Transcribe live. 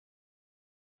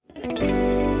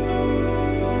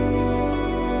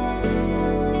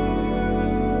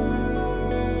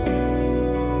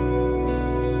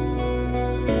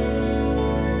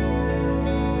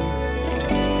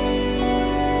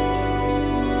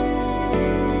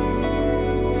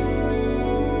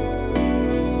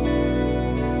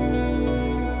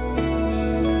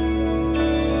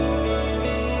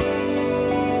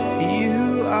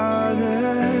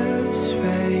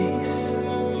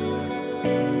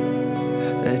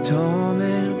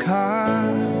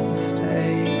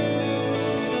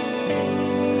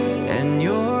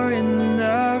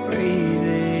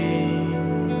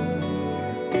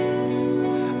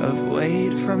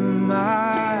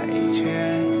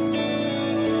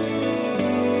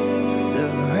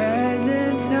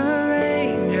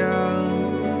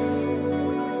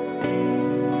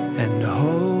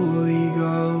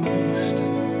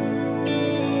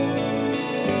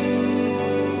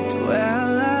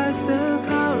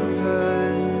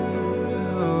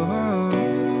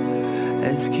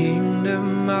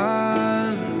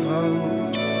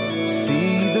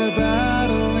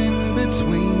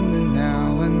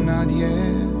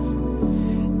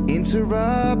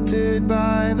interrupted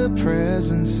by the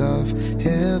presence of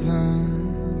heaven.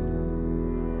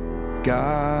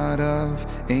 God of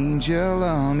angel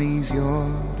armies,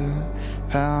 you're the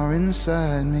power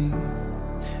inside me.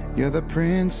 You're the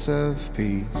Prince of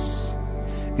Peace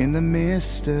in the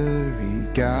mystery.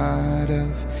 God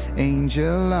of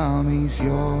angel armies,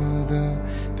 you're the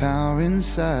power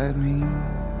inside me.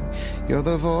 You're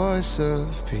the voice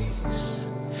of peace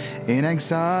in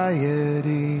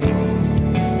anxiety.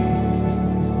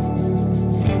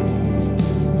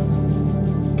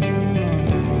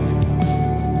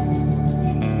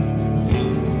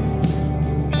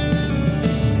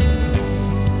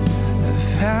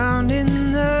 Found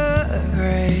in the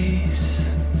grace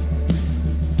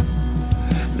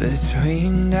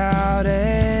between doubt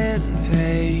and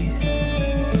faith,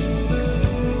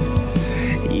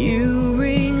 you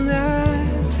bring the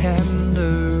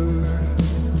tender,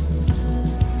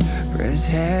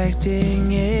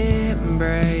 protecting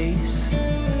embrace,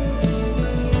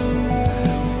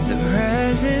 the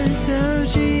presence of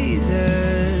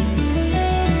Jesus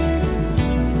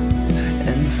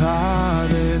and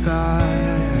Father God.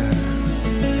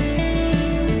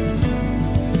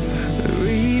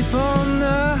 From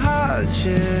the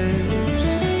hardships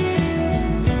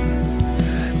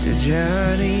to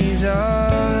journeys of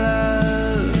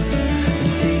love, and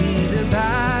see the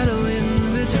battle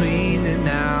in between the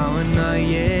now and the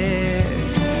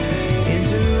years,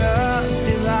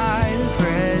 interrupted by the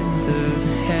presence of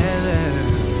heaven.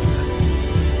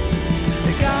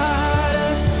 The God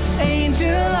of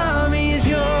angel armies,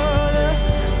 you're the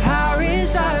power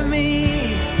inside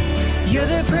me. You're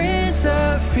the Prince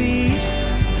of Peace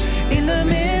in the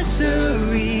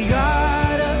mystery.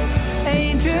 God of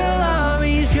angel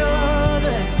armies, you're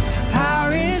the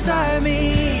power inside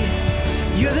me.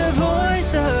 You're the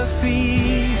voice of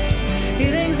peace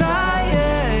in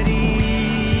anxiety.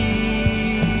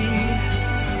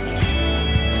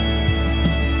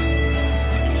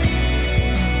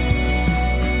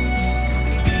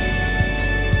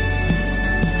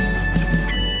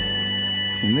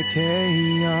 In the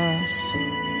chaos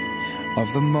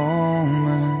of the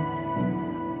moment,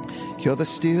 you're the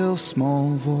still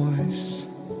small voice,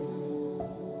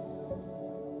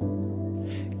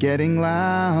 getting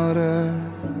louder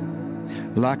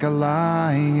like a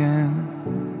lion.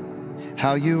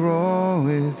 How you roar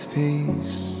with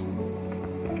peace.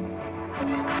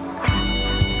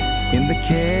 In the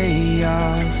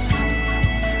chaos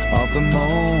of the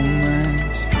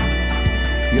moment,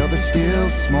 you're the still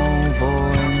small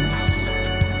voice,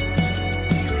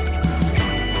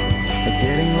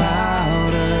 getting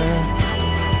louder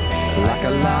like a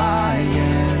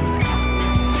lion.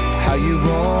 How you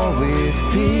roar with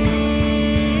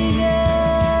peace.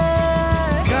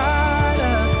 God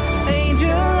of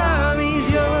angel armies,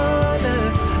 you're the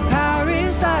power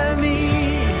inside me.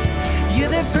 You're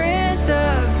the Prince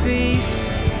of Peace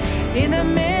in the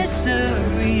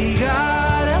mystery.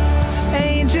 God of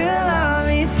angel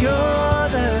armies, you're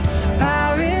the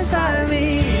power inside me.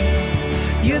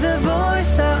 You're the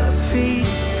voice of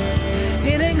peace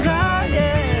in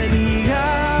anxiety.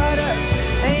 God of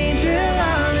angel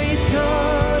armies,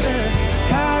 you're the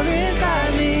power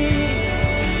inside me.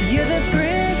 You're the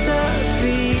Prince of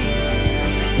Peace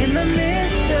in the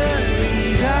mystery.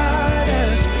 God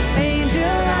of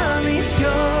angel armies,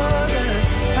 you're the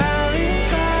power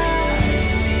inside me.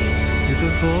 You're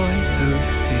the voice of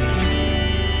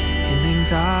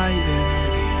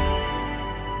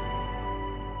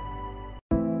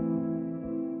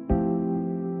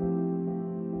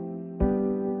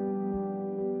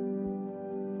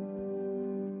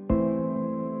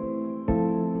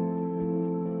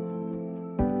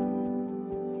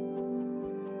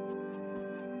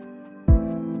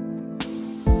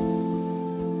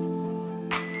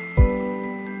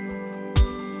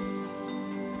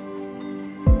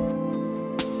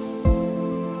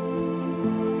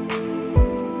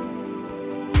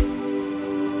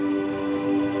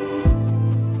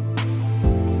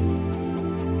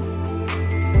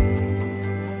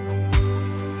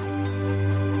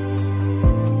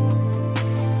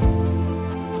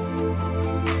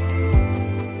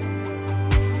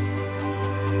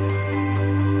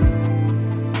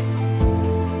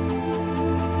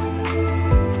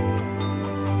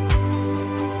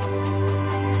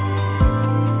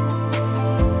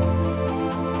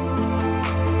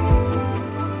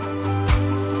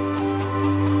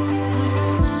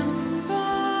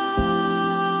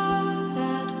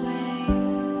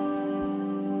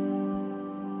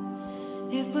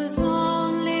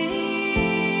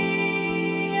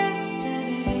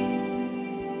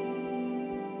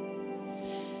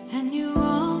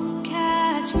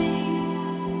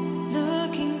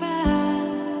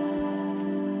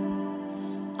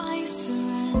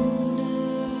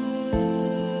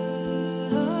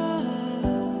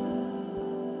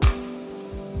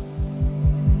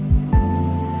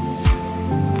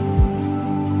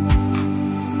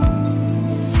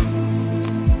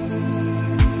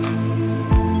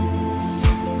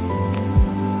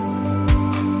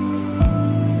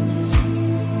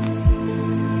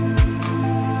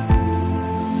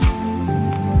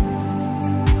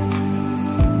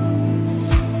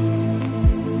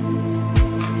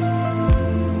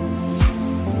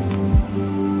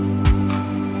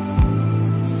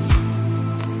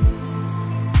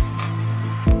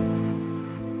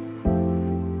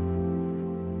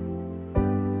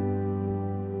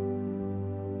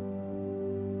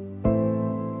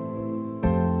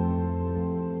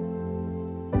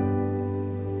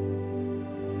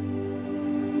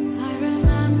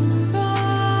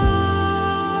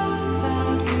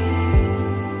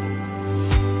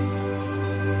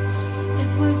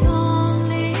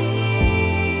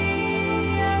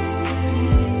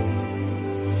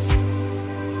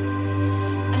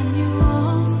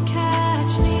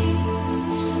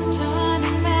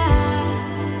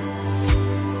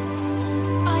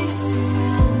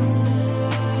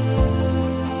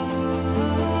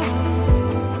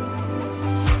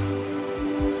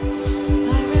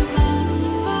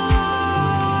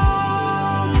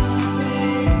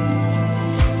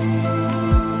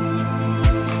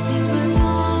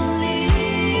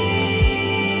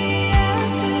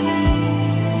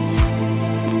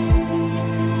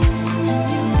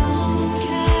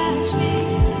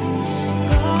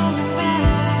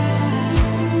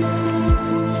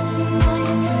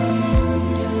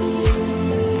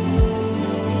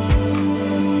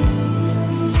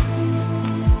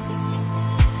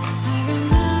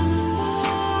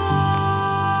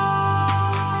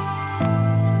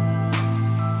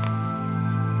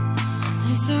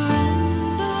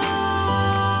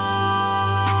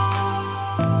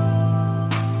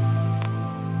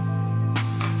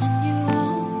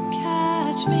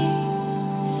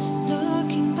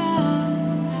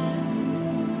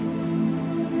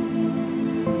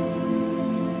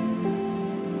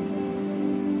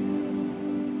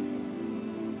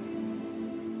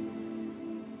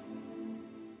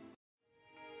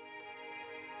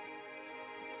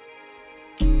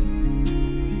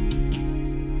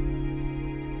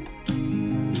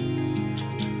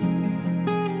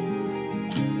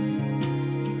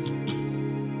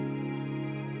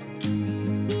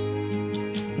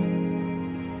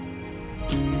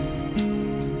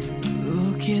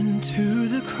into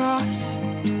the cross.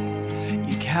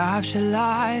 You capture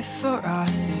life for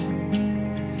us,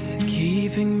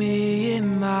 keeping me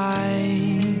in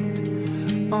mind.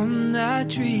 On that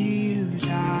tree you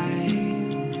died.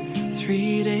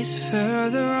 3 days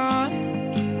further on,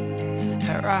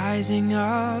 at rising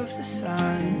of the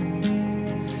sun.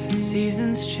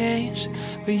 Seasons change,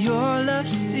 but your love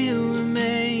still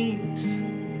remains.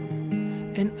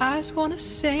 And I just wanna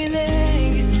say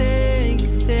thank you, thank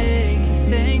you, thank you,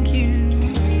 thank you.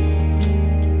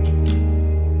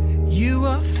 You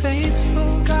are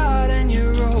faithful, God, and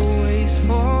you're always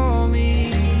for me.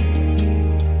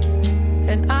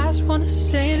 And I just wanna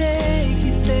say thank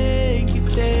you, thank you,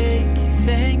 thank you,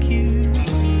 thank you.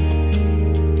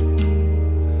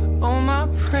 All my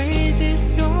praise is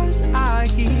yours, I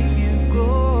give you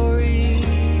glory.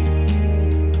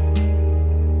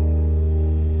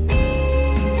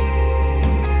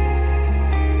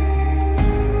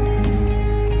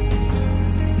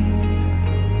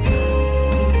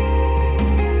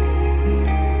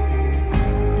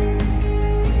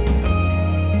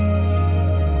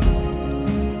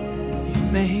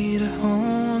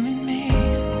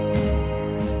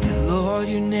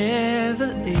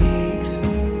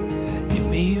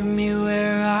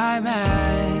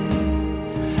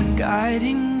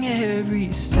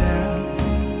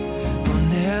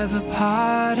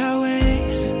 Part our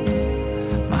ways,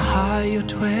 my heart, your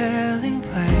dwelling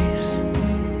place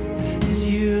is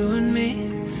you and me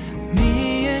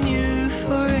and you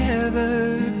forever.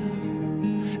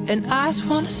 And I just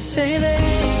wanna say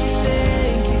thank you,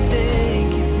 thank you, thank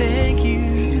you, thank you.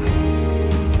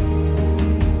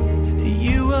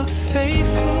 You are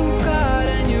faithful, God,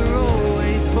 and you're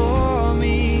always for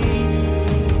me.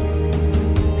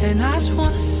 And I just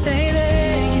wanna say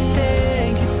thank you,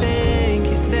 thank you, thank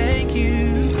you, thank you.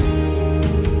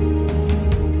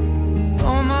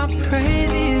 All my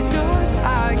praise is yours,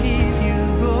 I give you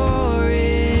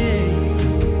glory.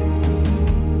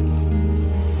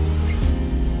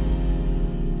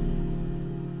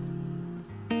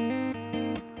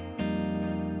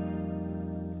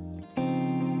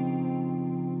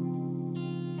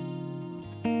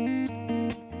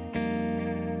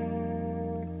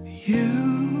 You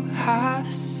have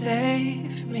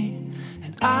saved me,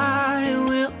 and I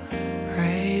will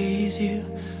praise you,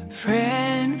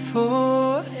 friend,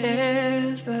 forever.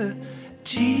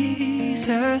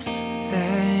 Jesus,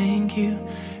 thank you.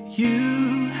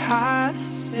 You have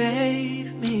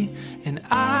saved me, and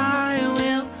I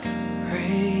will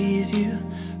praise you,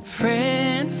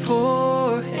 friend,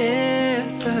 forever.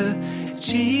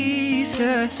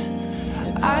 Jesus,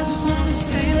 I just want to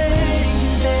say thank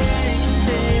you, thank you,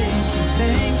 thank you,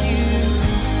 thank you.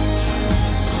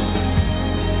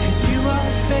 'Cause you are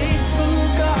faithful,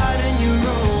 God, and you're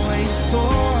always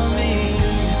for me.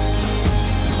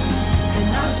 And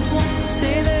I just want to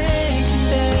say thank you,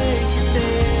 thank you,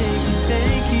 thank you,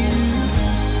 thank you.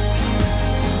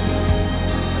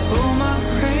 Oh, my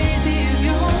praise is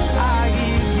yours, I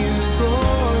give you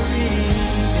glory.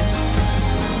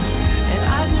 And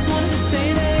I just want to say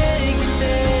thank you,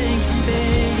 thank you,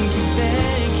 thank you,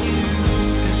 thank you.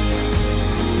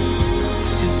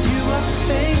 'Cause you are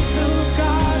faithful,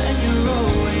 God, and you're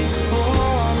always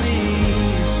for me.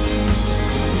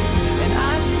 And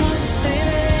I just want to say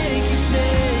thank you,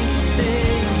 thank you,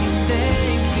 thank you,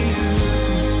 thank you.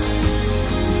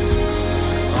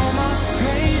 All my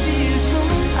praise is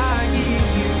yours, I give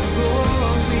you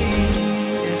glory.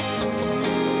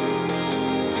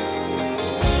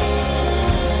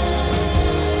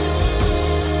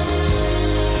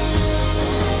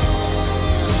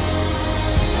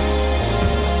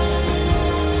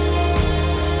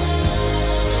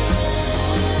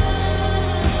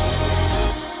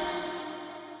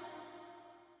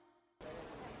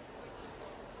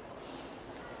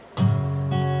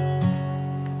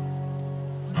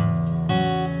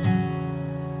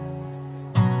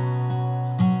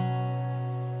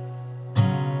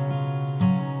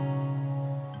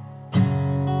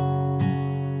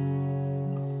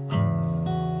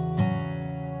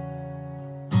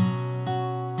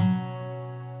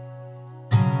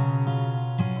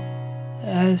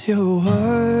 As your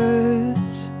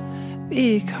words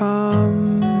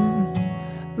become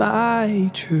my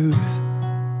truth,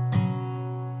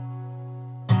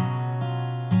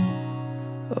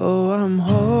 oh, I'm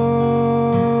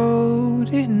holding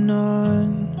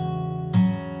on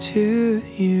to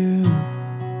you.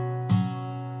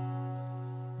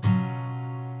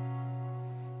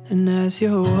 And as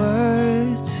your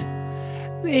words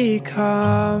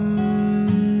become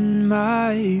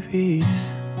my peace,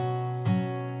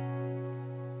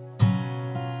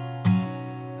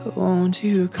 Won't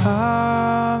you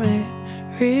come and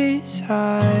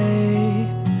reside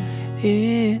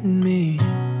in me?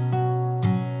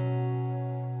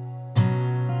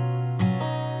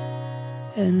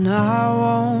 And I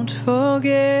won't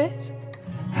forget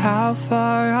how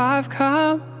far I've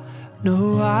come.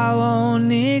 No, I won't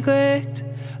neglect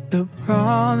the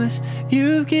promise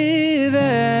you've given.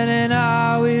 And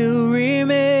I will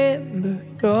remember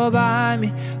you're by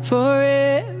me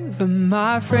forever,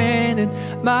 my friend and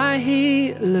my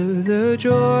healer. The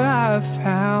joy I've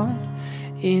found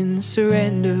in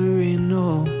surrendering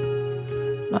all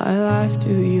my life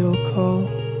to your call.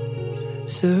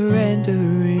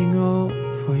 Surrendering all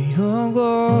for your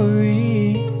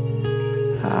glory.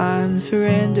 I'm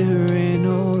surrendering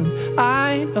all, and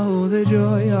I know the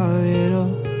joy of it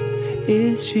all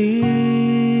is Jesus.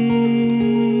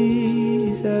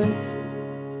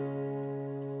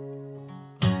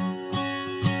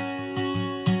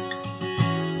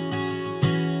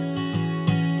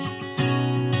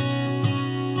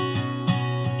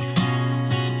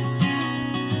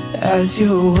 As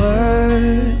your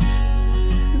words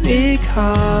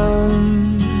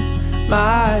become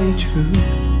my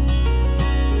truth,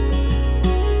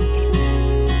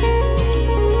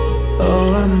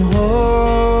 oh, I'm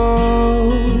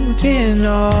holding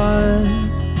on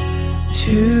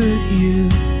to you.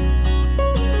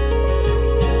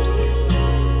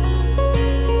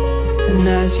 And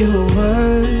as your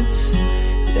words,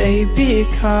 they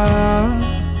become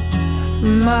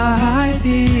my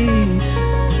peace.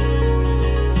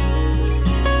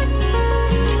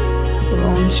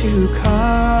 Won't you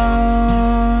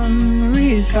come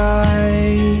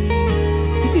reside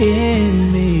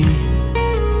in me?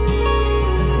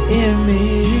 In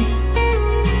me.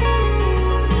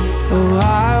 Oh,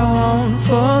 I won't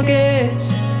forget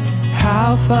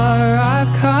how far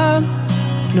I've come.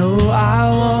 No, I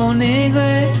won't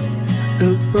neglect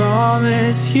the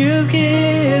promise you've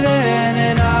given.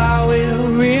 And I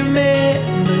will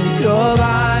remember you're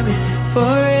by me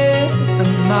forever,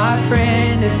 my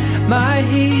friend and my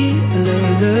healer.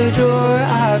 The joy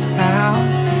I've found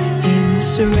in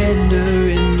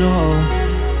surrendering all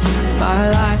my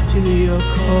life to your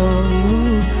call.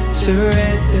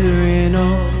 Surrendering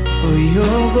all for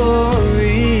your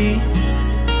glory.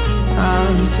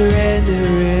 I'm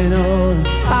surrendering all.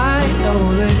 I know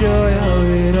the joy of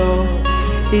it all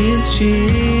is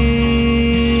Jesus.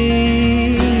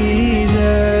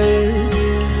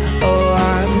 Oh,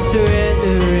 I'm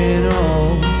surrendering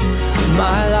all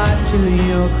my life to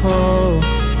your call.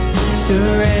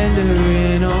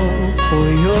 Surrendering all for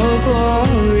your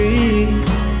glory.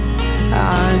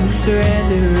 I'm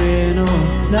surrendering all,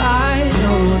 and I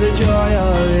know the joy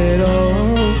of it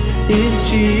all is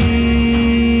Jesus.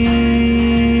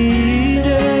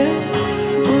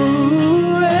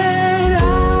 Ooh, and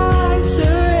I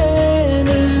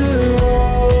surrender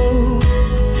all.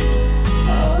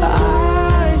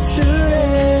 I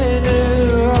surrender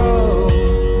all.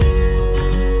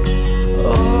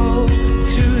 Oh,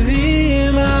 to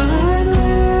thee, my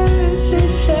blessed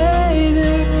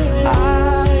Savior,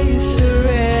 I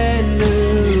surrender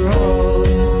all.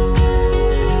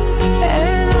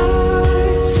 And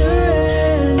I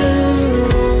surrender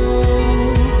all.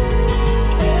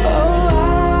 Oh,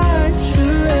 I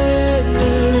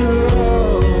surrender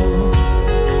all.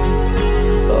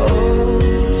 Oh,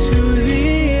 to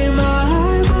thee,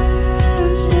 my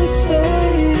blessed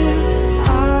Savior,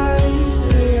 I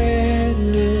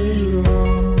surrender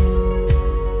all.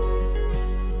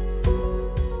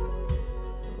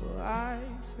 Oh, I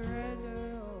surrender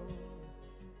all.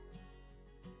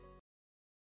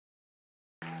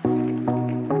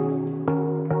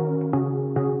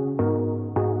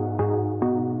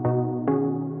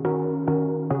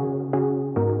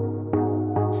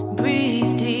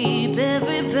 Breathe deep,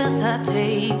 every breath I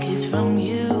take is from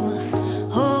you.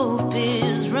 Hope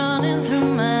is running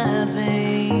through my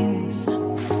veins,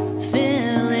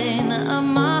 filling up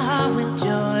my heart with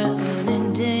joy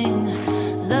unending.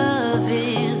 Love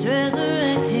is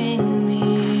resurrecting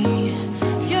me.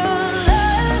 Your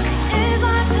love is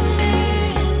life to me.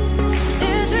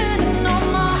 It's written on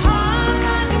my heart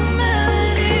like a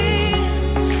melody,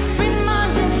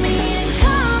 reminding me and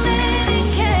coming in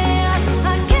chaos.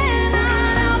 I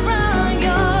cannot outrun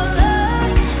your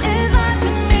love.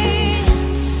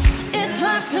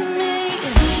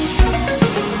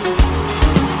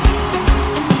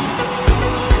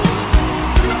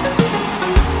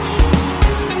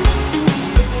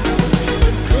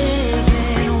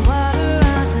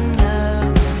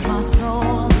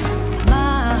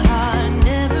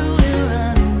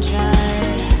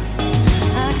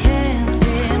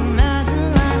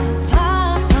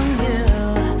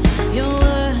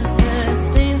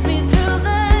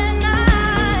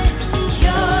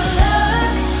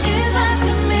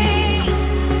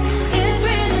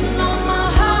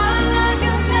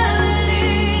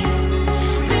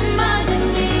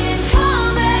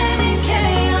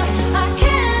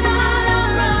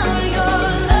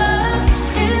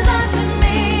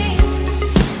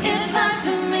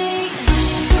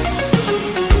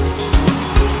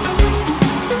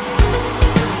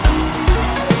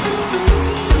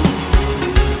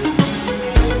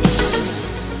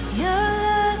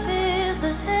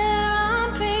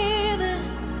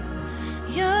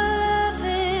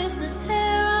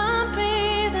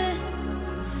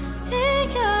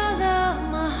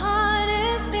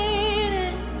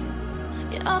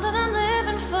 You're all that I'm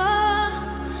living for,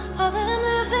 all that I'm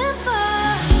living for.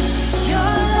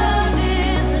 Your love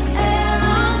is the air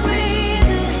I'm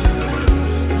breathing.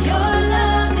 Your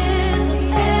love is the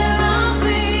air I'm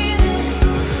breathing.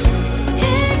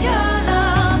 In your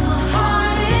love, my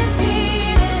heart is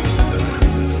beating.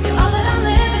 You're all that I'm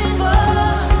living for,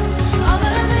 all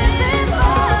that I'm living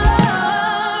for.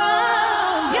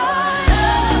 Your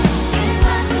love is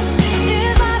life to me,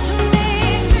 is life to me.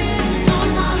 It's written on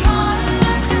my heart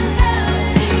like a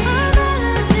melody, a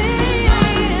melody.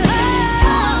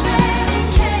 Calm in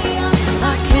chaos,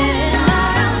 I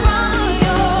cannot outrun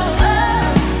your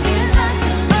love. Is life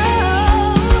to me,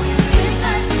 is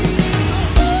life to me.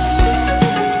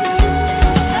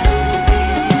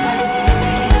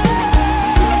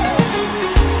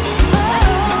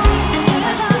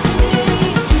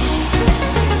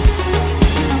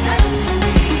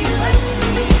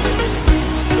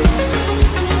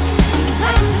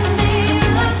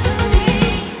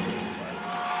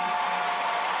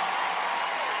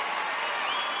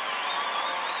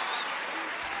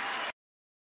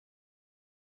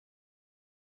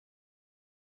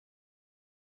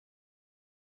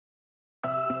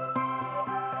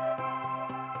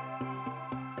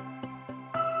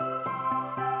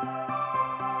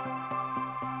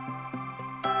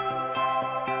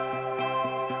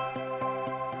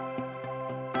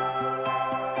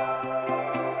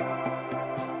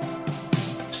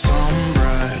 Some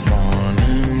bright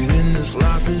morning when this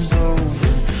life is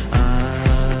over,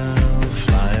 I'll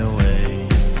fly away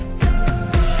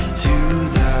to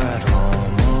that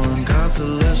home on God's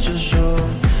celestial shore.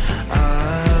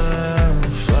 I'll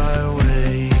fly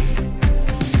away.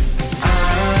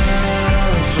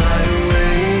 I'll fly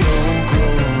away, oh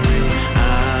glory.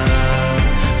 I'll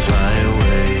fly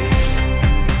away.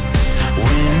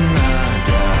 When I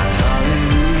die,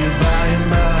 hallelujah, by and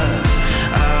by,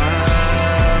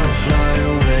 I'll fly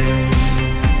away.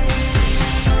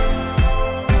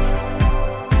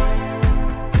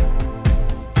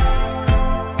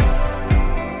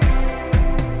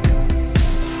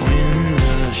 When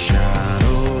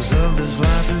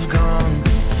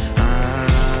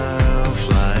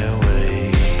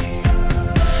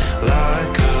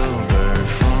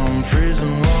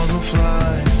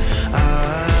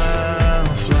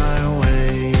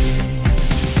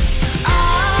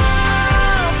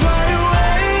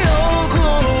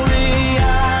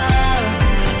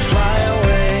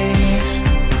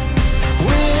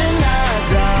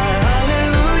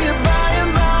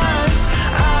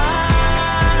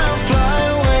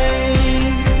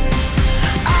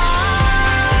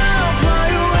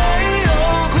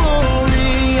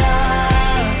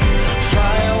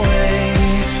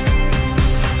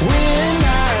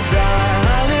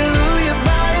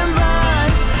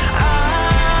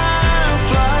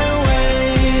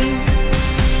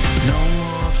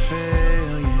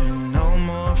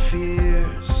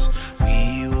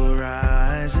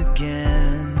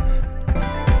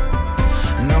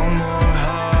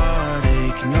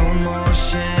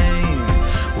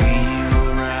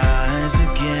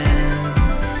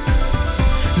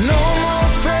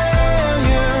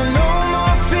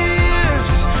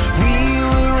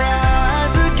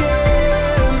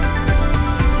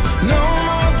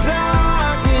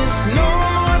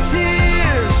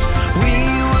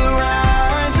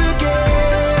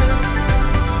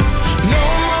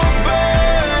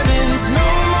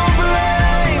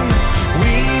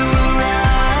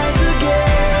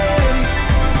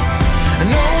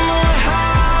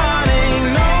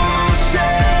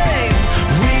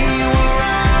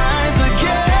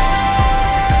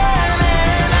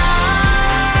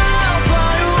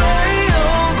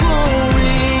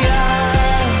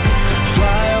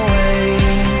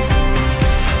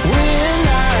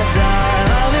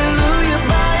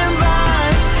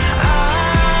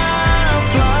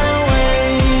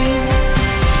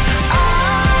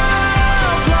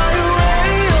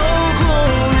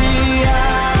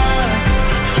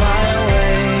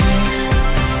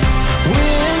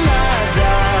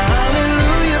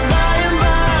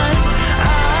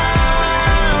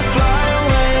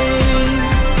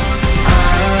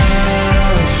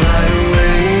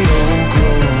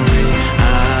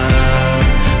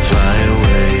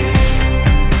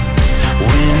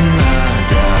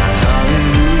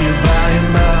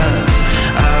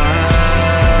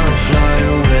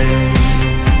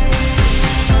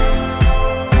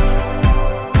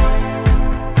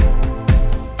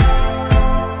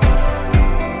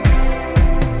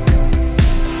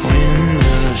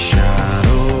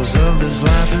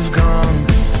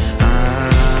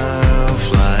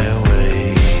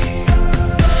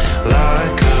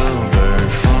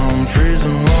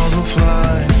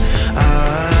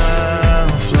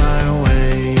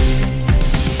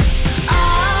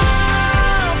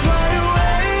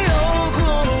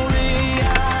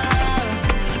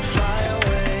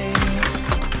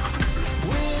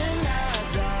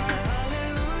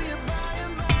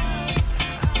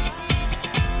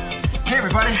Hey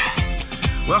everybody,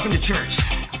 welcome to church.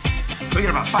 We got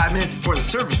about 5 minutes before the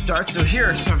service starts, so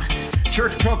here are some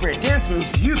church-appropriate dance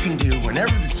moves you can do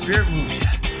whenever the Spirit moves you.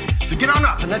 So get on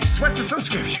up and let's sweat to some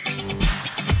scriptures.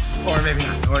 Or maybe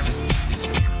not, or just let's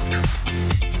go.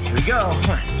 Here we go.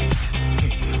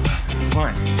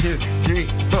 1, 2, 3,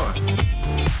 4.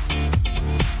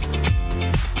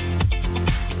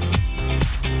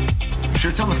 Make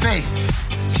sure it's on the face.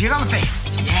 See it on the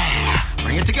face. Yeah.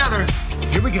 Bring it together.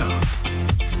 Here we go.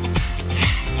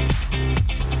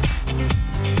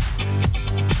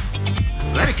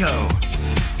 Let it go.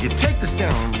 You take the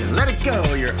stone, you let it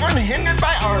go. You're unhindered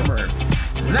by armor.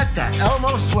 Let that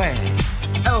elbow sway.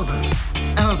 Elbow,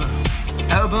 elbow,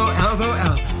 elbow, elbow,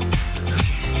 elbow.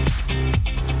 Okay.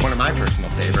 One of my personal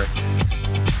favorites.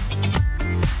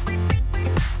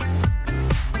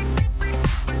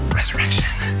 Resurrection.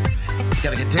 You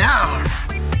gotta get down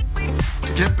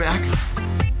to get back up.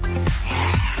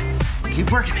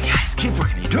 Keep working it, guys. Keep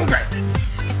working it. You're doing great.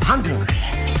 I'm doing great.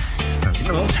 I'm getting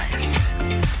a little tired.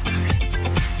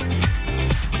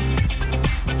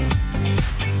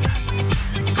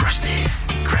 Crushed it.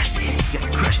 Crushed it. You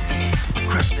gotta crush that.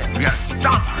 Crush that. We gotta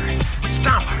stomp hard.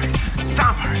 Stomp hard.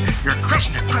 Stomp hard. You're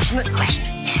crushing it. Crushing it. Crushing it.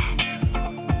 Yeah.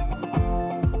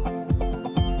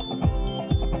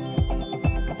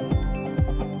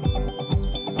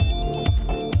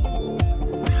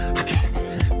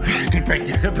 Good break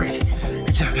there, good break.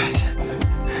 Good job, guys.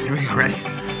 Here we go, ready?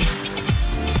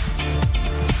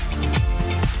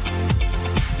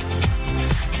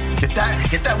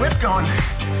 Get that whip going.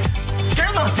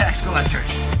 Scare those tax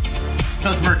collectors.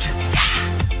 Those merchants.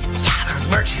 Yeah, those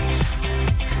merchants.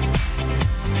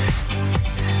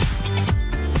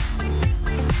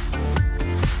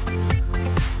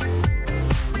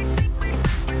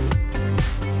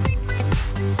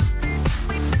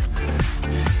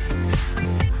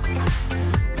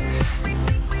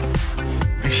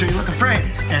 Make sure you look afraid.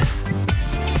 And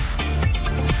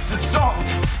this is salt.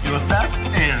 You look back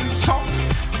and salt,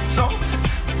 salt,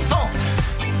 salt.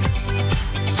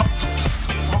 Salt, salt, salt,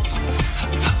 salt, salt, salt,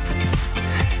 salt, salt.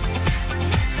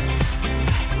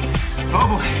 Oh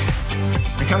boy.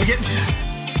 Look how we're getting to.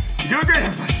 You're doing great,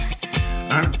 everybody.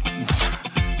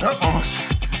 Nope, almost.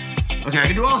 Okay, I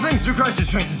can do all things through Christ who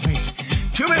strengthens me.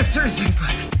 2 minutes, 30 seconds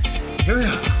left. Here we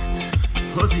go.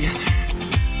 Pull it together.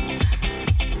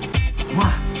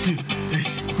 1, 2, 3,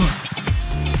 4.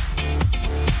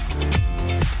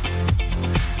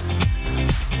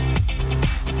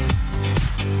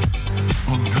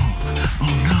 Oh no,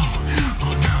 oh no,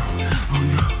 oh no, oh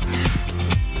no.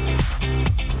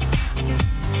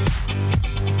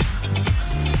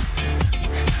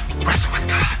 Wrestle with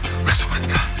God, wrestle with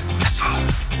God, wrestle.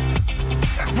 You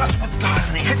gotta wrestle with God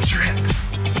and he hits your hip.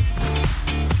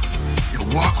 You'll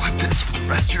walk like this for the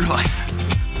rest of your life.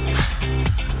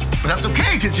 But that's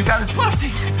okay, because you got his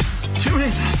blessing. 2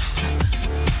 minutes left.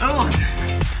 Another one.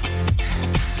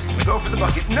 I'm gonna go for the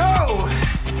bucket. No!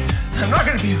 I'm not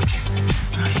gonna puke.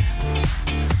 Okay.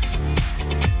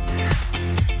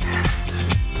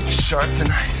 Sharp the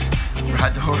knife.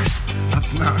 Ride the horse up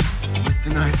the mountain with the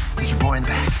knife. Put your boy in the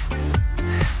back.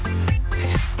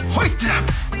 Hoist it up.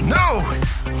 No!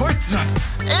 Hoist it up.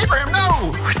 Abraham,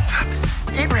 no! Hoist it up.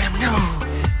 Abraham, no!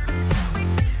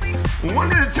 1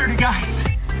 minute 30, guys.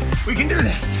 We can do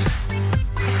this.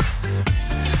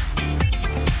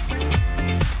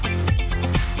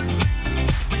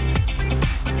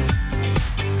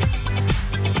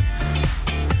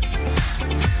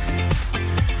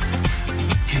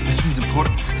 Okay, this one's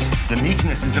important. The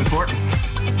meekness is important.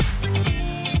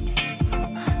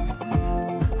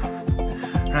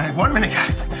 All right, 1 minute,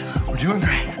 guys. We're doing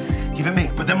great. Keep it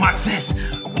meek, but then watch this.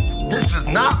 This is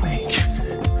not meek.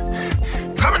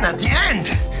 Coming at the end.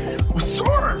 With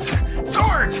swords!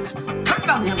 Swords! Cut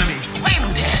down the enemy! Flame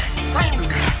them dead! Flame them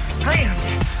dead! Flame them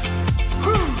dead!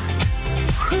 Whew!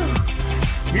 Whew!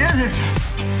 Yeah, there.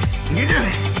 You can do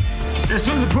it. This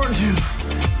one's important too.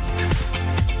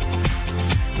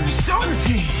 We're sowing the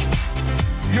seeds.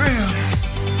 Here we go.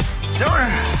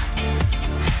 Sowing it.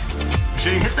 Make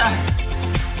sure you hit that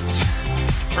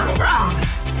fertile ground.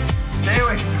 Stay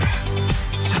away from the grass.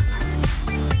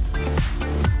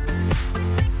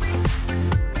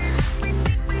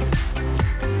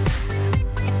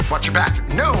 Watch your back.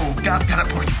 No, God's got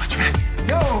it for you. Watch your back.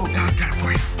 No, God's got it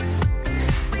for you.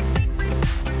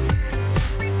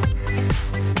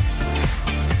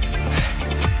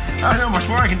 I don't know much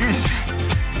more I can do this.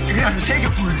 You're gonna have to take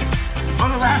it for me.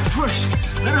 On the last push.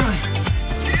 Literally.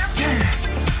 See him 10.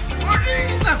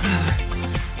 Pushing the pillar.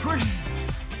 Pushing.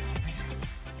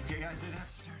 Okay, guys, we have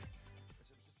to start.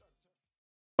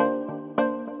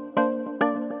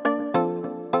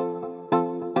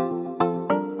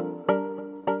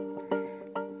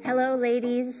 Hello,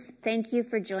 ladies. Thank you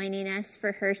for joining us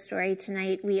for HERstory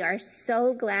tonight. We are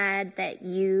so glad that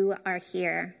you are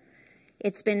here.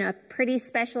 It's been a pretty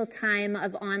special time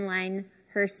of online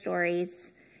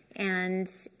HERstories, and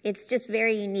it's just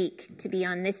very unique to be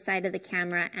on this side of the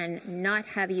camera and not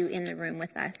have you in the room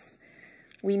with us.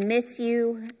 We miss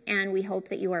you, and we hope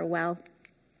that you are well.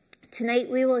 Tonight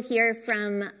we will hear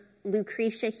from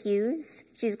Lucretia Hughes.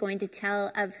 She's going to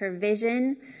tell of her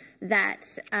vision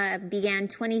that began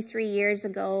 23 years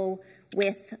ago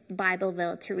with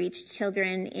Bibleville to reach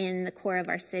children in the core of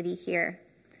our city here.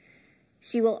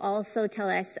 She will also tell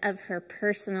us of her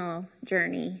personal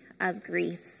journey of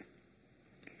grief.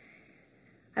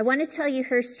 I want to tell you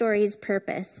HERstory's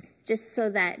purpose, just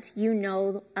so that you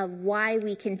know of why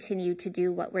we continue to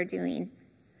do what we're doing.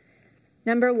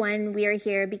 Number one, we are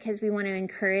here because we want to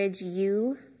encourage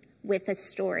you with a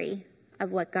story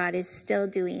of what God is still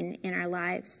doing in our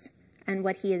lives and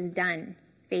what he has done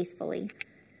faithfully.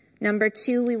 Number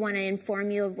two, we want to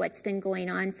inform you of what's been going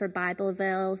on for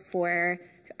Bibleville, for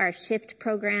our Shift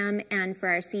program, and for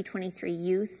our C23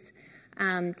 youth,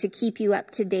 to keep you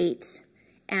up to date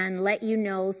and let you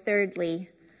know, thirdly,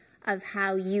 of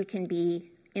how you can be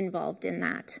involved in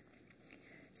that.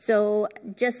 So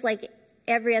just like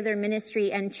every other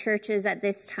ministry and churches at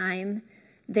this time,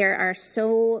 there are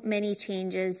so many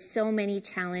changes, so many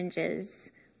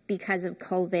challenges because of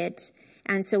COVID.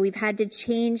 And so we've had to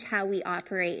change how we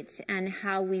operate and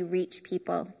how we reach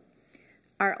people.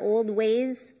 Our old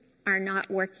ways are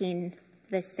not working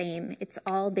the same. It's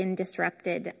all been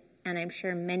disrupted, and I'm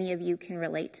sure many of you can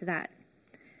relate to that.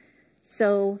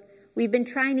 So we've been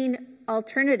trying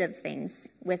alternative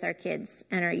things with our kids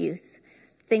and our youth.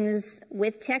 Things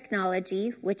with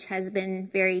technology, which has been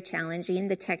very challenging,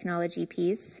 the technology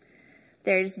piece.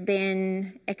 There's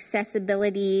been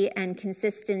accessibility and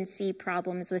consistency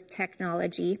problems with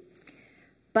technology,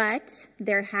 but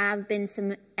there have been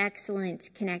some excellent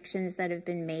connections that have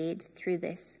been made through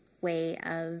this way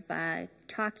of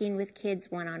talking with kids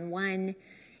one-on-one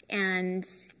and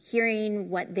hearing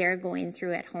what they're going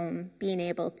through at home, being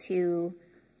able to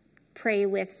pray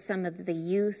with some of the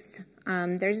youth.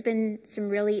 There's been some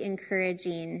really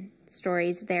encouraging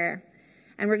stories there.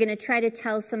 And we're going to try to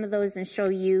tell some of those and show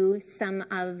you some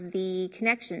of the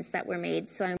connections that were made.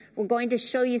 So we're going to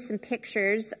show you some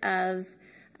pictures of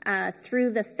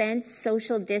through the fence,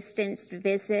 social distanced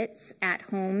visits at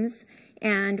homes.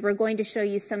 And we're going to show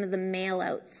you some of the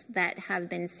mail-outs that have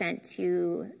been sent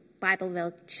to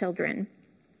Bibleville children.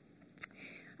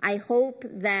 I hope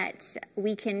that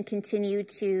we can continue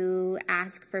to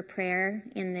ask for prayer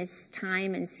in this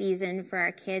time and season for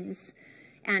our kids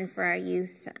and for our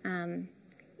youth.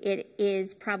 It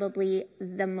is probably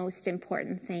the most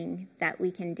important thing that we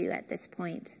can do at this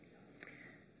point.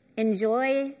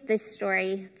 Enjoy this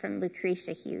story from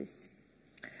Lucretia Hughes.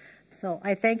 So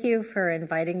I thank you for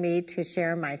inviting me to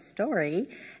share my story.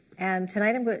 And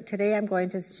today I'm going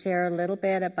to share a little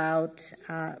bit about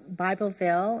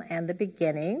Bibleville and the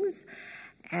beginnings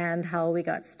and how we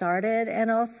got started, and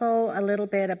also a little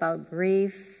bit about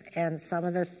grief and some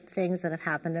of the things that have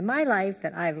happened in my life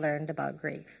that I've learned about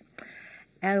grief.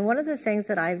 And one of the things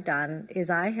that I've done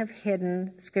is I have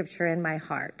hidden scripture in my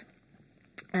heart,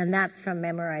 and that's from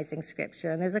memorizing scripture.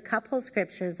 And there's a couple of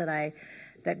scriptures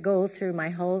that go through my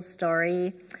whole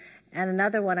story, and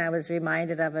another one I was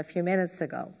reminded of a few minutes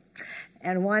ago.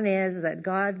 And one is that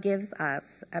God gives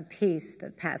us a peace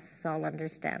that passes all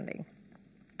understanding.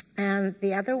 And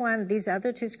the other one, these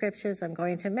other two scriptures I'm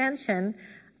going to mention,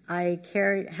 I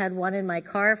had one in my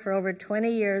car for over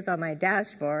 20 years on my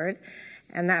dashboard,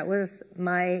 and that was,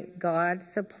 my God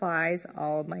supplies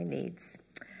all my needs.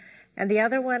 And the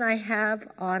other one I have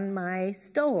on my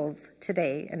stove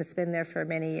today, and it's been there for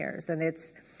many years, and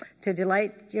it's to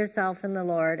delight yourself in the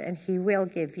Lord, and he will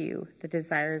give you the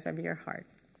desires of your heart.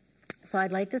 So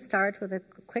I'd like to start with a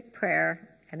quick prayer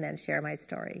and then share my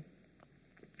story.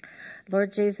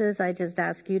 Lord Jesus, I just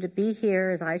ask you to be here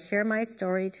as I share my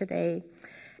story today,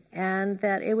 and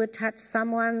that it would touch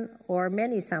someone or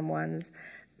many someones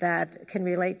that can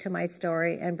relate to my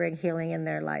story and bring healing in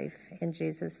their life. In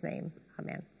Jesus' name,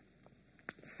 amen.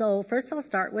 So first I'll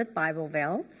start with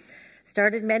Bibleville.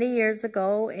 Started many years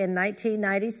ago in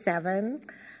 1997,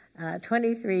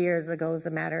 23 years ago as a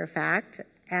matter of fact.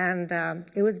 And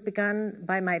it was begun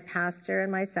by my pastor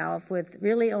and myself with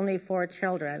really only 4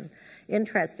 children.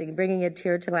 Interesting, bringing a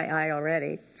tear to my eye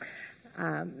already.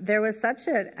 There was such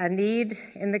a need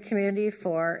in the community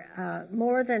for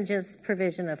more than just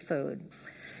provision of food.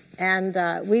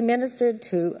 And we ministered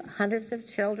to hundreds of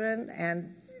children,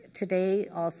 and today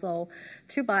also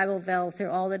through Bibleville, through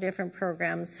all the different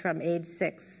programs from age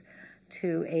 6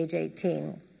 to age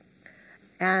 18.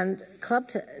 And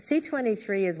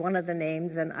C23 is one of the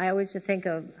names, and I always think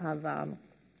of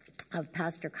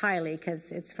Pastor Kylie,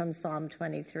 because it's from Psalm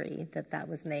 23 that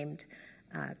was named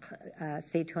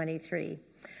C23.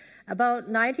 About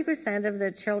 90% of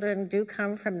the children do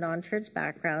come from non-church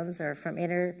backgrounds or from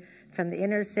the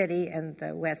inner city and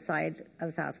the west side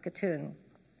of Saskatoon.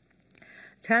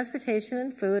 Transportation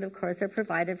and food, of course, are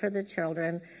provided for the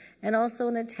children, and also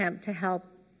an attempt to help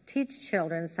teach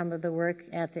children some of the work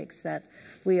ethics that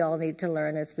we all need to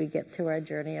learn as we get through our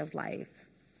journey of life.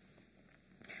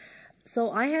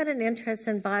 So I had an interest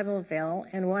in Bibleville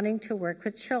and wanting to work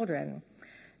with children.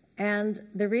 And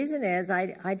the reason is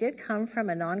I did come from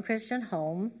a non-Christian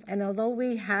home, and although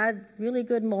we had really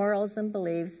good morals and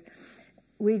beliefs,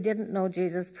 we didn't know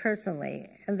Jesus personally.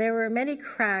 And there were many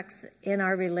cracks in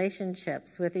our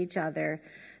relationships with each other,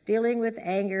 dealing with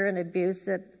anger and abuse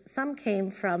that some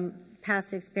came from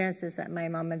past experiences that my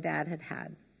mom and dad had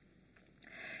had.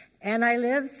 And I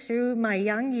lived through my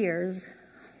young years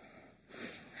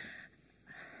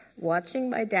watching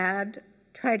my dad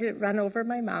try to run over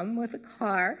my mom with a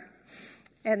car,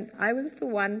 and I was the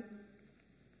one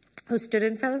who stood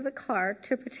in front of the car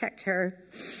to protect her.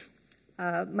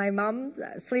 My mom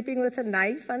sleeping with a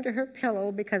knife under her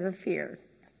pillow because of fear.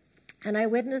 And I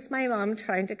witnessed my mom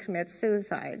trying to commit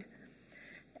suicide.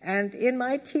 And in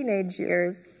my teenage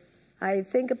years, I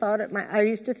used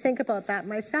to think about that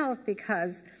myself,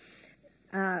 because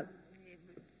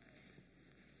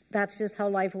that's just how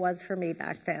life was for me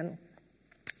back then.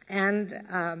 And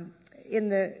in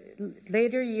the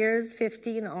later years,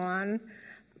 15 on,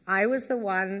 I was the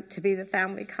one to be the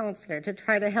family counselor, to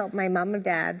try to help my mom and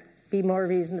dad be more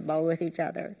reasonable with each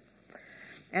other.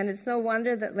 And it's no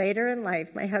wonder that later in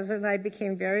life, my husband and I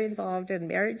became very involved in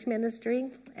marriage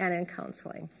ministry and in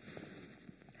counseling.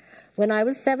 When I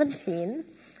was 17,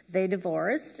 they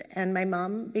divorced, and my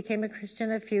mom became a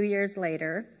Christian a few years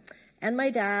later, and my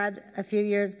dad a few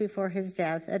years before his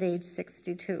death at age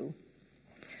 62.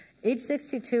 Age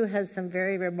 62 has some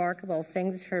very remarkable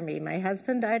things for me. My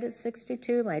husband died at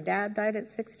 62, my dad died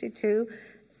at 62,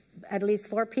 at least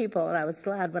 4 people, and I was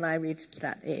glad when I reached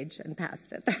that age and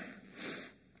passed it.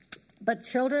 But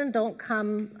children don't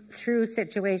come through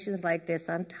situations like this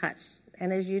untouched.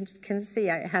 And as you can see,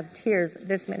 I have tears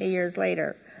this many years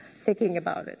later thinking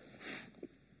about it.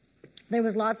 There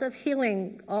was lots of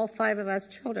healing all 5 of us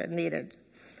children needed.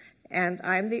 And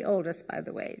I'm the oldest, by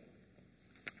the way.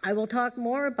 I will talk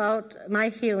more about my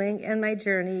healing and my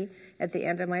journey at the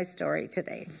end of my story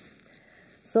today.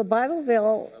 So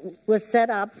Bibleville was set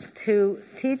up to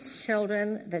teach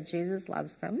children that Jesus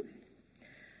loves them,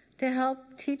 to help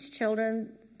teach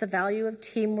children the value of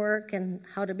teamwork and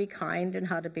how to be kind and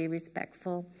how to be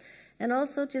respectful, and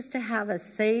also just to have a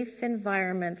safe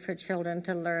environment for children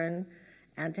to learn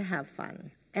and to have fun.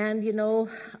 And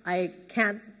I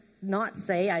can't not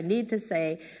say, I need to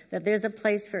say that there's a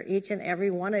place for each and every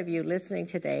one of you listening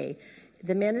today.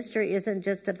 The ministry isn't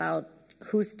just about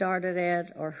who started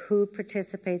it or who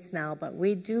participates now, but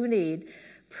we do need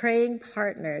praying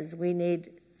partners. We need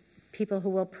people who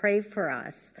will pray for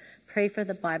us, pray for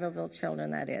the Bibleville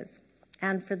children, that is,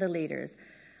 and for the leaders.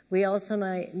 We also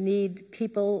need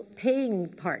people paying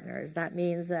partners. That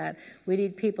means that we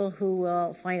need people who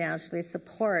will financially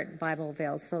support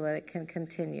Bibleville so that it can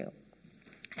continue.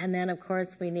 And then, of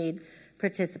course, we need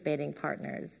participating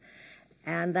partners.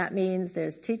 And that means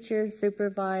there's teachers,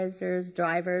 supervisors,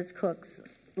 drivers, cooks,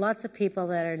 lots of people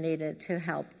that are needed to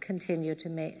help continue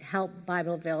to help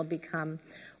Bibleville become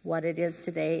what it is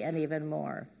today and even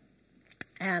more.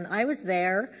 And I was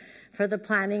there for the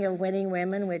planning of Winning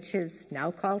Women, which is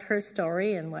now called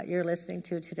HERstory and what you're listening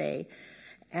to today.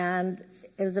 And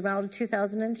it was around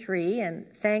 2003, and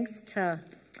thanks to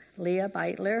Leah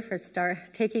Beitler for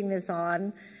taking this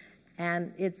on.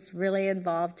 And it's really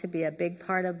involved to be a big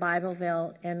part of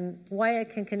Bibleville and why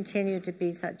it can continue to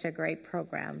be such a great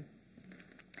program.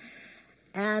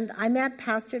 And I met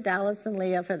Pastor Dallas and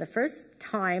Leah for the first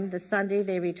time the Sunday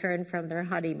they returned from their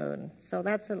honeymoon. So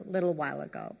that's a little while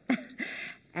ago.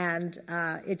 And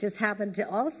it just happened to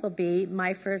also be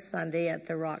my first Sunday at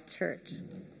the Rock Church.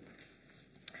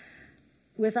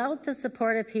 Without the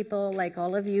support of people like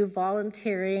all of you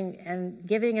volunteering and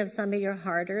giving of some of your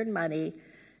hard-earned money,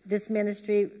 this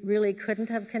ministry really couldn't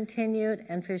have continued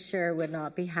and for sure would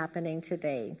not be happening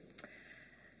today.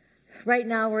 Right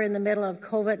now we're in the middle of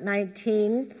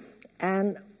COVID-19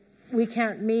 and we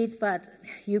can't meet, but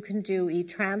you can do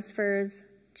e-transfers,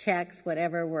 checks,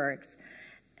 whatever works.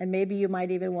 And maybe you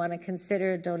might even want to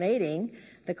consider donating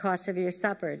the cost of your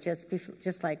supper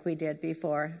just like we did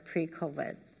before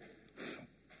pre-COVID.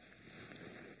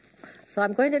 So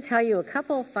I'm going to tell you a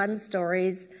couple of fun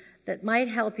stories that might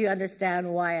help you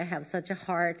understand why I have such a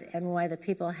heart and why the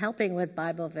people helping with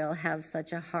Bibleville have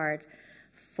such a heart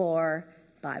for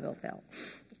Bibleville.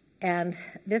 And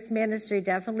this ministry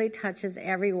definitely touches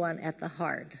everyone at the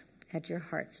heart, at your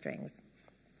heartstrings.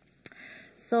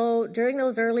 So during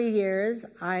those early years,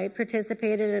 I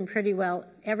participated in pretty well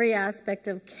every aspect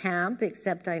of camp,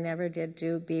 except I never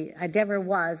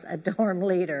was a dorm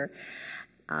leader,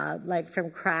 like from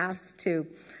crafts to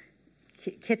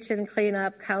kitchen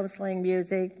cleanup, counseling,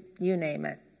 music, you name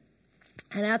it.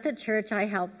 And at the church, I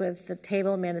helped with the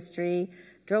table ministry,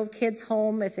 drove kids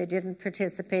home if they didn't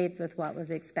participate with what was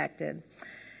expected.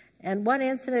 And one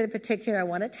incident in particular I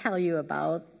want to tell you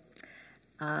about.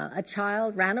 A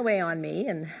child ran away on me,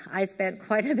 and I spent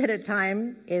quite a bit of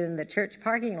time in the church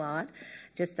parking lot,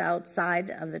 just outside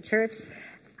of the church,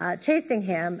 chasing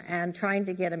him and trying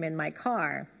to get him in my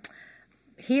car.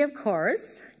 He, of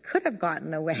course, could have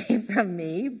gotten away from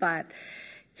me, but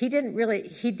he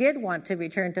did want to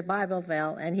return to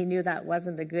Bibleville, and he knew that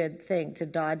wasn't a good thing to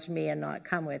dodge me and not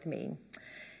come with me.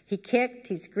 He kicked,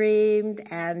 he screamed,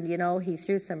 and, he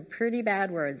threw some pretty bad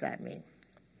words at me.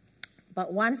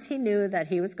 But once he knew that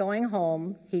he was going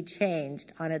home, he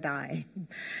changed on a dime.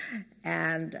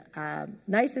 And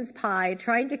nice as pie,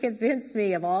 trying to convince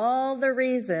me of all the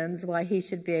reasons why he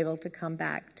should be able to come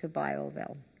back to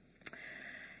Bibleville.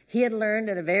 He had learned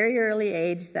at a very early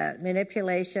age that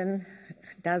manipulation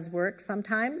does work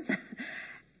sometimes.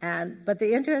 But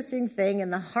the interesting thing in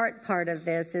the heart part of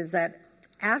this is that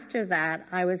after that,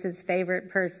 I was his favorite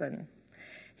person.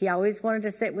 He always wanted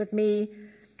to sit with me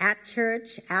at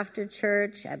church, after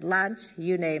church, at lunch,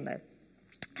 you name it.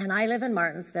 And I live in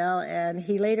Martinsville, and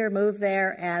he later moved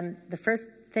there, and the first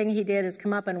thing he did is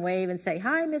come up and wave and say,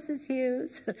 "Hi, Mrs.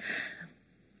 Hughes."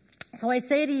 So I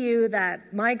say to you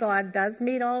that my God does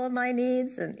meet all of my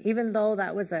needs, and even though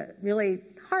that was a really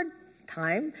hard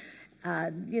time,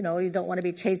 you don't want to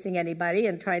be chasing anybody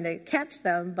and trying to catch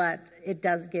them, but it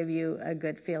does give you a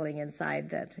good feeling inside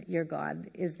that your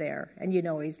God is there, and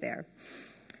he's there.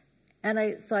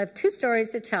 And so I have two stories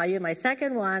to tell you. My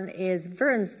second one is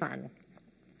Vern's Fun.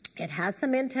 It has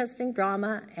some interesting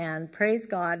drama, and praise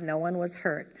God, no one was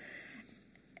hurt.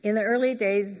 In the early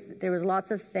days, there was lots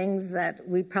of things that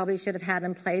we probably should have had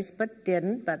in place, but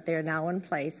didn't, but they're now in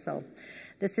place. So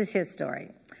this is his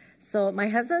story. So my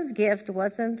husband's gift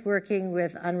wasn't working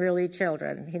with unruly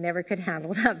children. He never could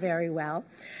handle that very well.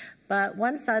 But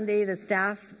one Sunday, the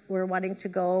staff were wanting to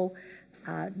go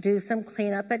do some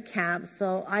cleanup at camp,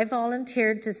 so I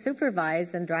volunteered to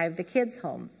supervise and drive the kids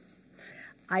home.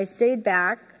 I stayed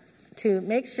back to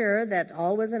make sure that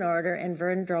all was in order, and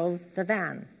Vern drove the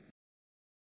van.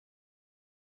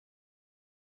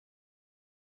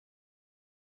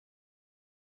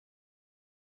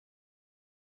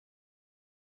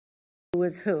 Who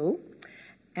was who?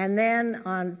 And then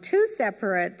on two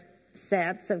separate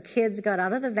sets of kids got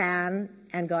out of the van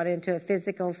and got into a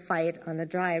physical fight on the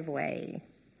driveway.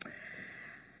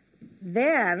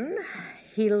 Then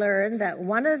he learned that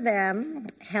one of them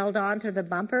held on to the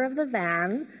bumper of the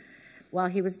van while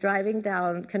he was driving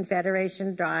down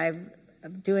Confederation Drive,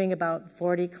 doing about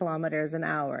 40 kilometers an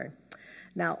hour.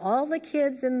 Now, all the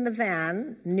kids in the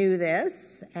van knew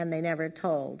this, and they never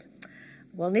told.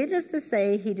 Well, needless to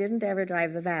say, he didn't ever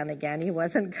drive the van again. He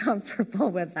wasn't comfortable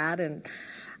with that, and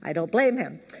I don't blame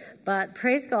him. But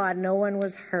praise God, no one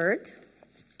was hurt.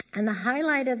 And the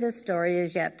highlight of this story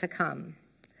is yet to come.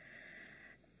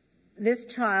 This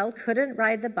child couldn't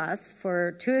ride the bus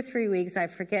for 2 or 3 weeks. I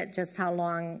forget just how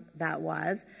long that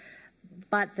was.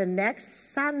 But the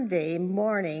next Sunday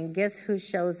morning, guess who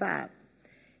shows up?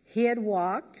 He had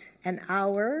walked an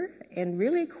hour in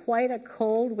really quite a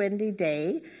cold, windy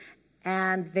day,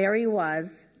 and there he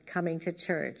was coming to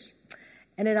church.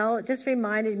 And it all just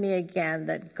reminded me again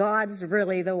that God's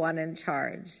really the one in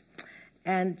charge.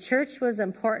 And church was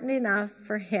important enough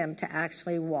for him to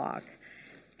actually walk.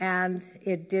 And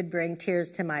it did bring tears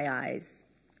to my eyes.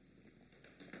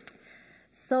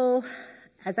 So,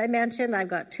 as I mentioned, I've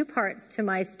got 2 parts to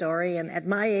my story. And at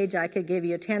my age, I could give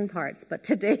you 10 parts. But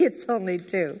today, it's only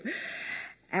 2.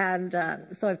 And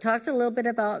so I've talked a little bit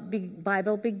about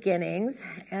Bible beginnings.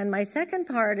 And my second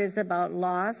part is about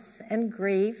loss and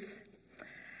grief,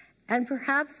 and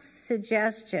perhaps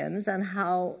suggestions on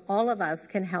how all of us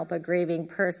can help a grieving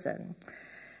person.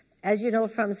 As you know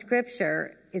from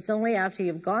Scripture, it's only after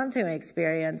you've gone through an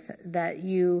experience that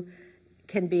you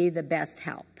can be the best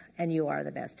help, and you are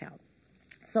the best help.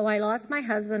 So I lost my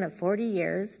husband of 40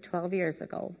 years, 12 years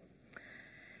ago.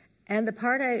 And the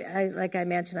part, like I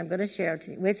mentioned, I'm going to share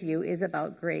with you is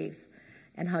about grief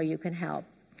and how you can help.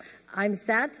 I'm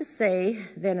sad to say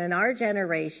that in our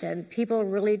generation, people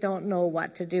really don't know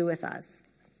what to do with us.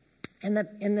 In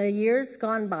the years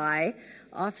gone by,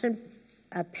 often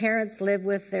parents live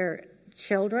with their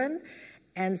children,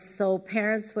 and so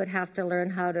parents would have to learn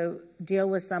how to deal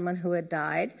with someone who had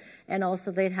died, and also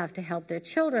they'd have to help their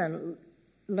children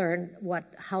learn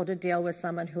how to deal with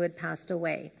someone who had passed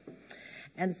away.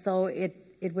 And so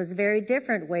it was very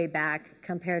different way back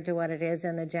compared to what it is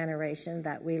in the generation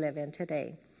that we live in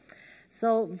today.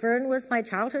 So Vern was my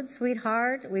childhood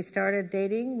sweetheart. We started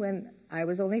dating when I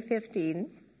was only 15.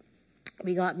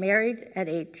 We got married at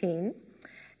 18,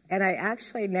 and I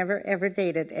actually never ever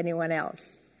dated anyone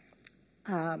else.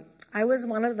 I was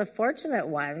one of the fortunate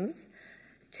ones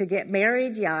to get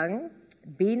married young,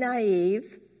 be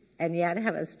naive, and yet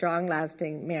have a strong,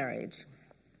 lasting marriage.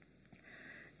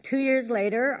 2 years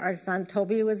later, our son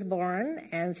Toby was born,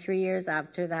 and 3 years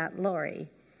after that, Lori.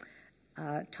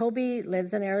 Toby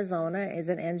lives in Arizona, is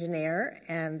an engineer,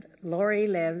 and Lori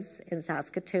lives in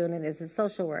Saskatoon and is a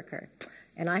social worker.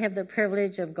 And I have the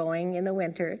privilege of going in the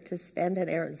winter to spend in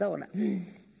Arizona.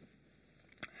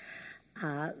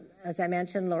 As I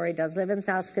mentioned, Lori does live in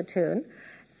Saskatoon,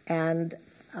 and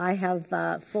I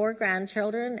have 4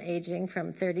 grandchildren aging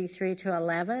from 33 to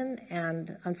 11,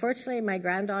 and unfortunately my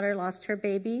granddaughter lost her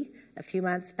baby a few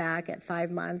months back at 5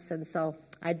 months, and so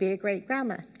I'd be a great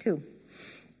grandma too.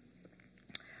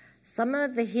 Some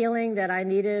of the healing that I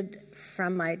needed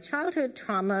from my childhood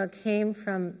trauma came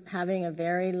from having a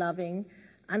very loving,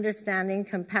 understanding,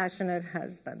 compassionate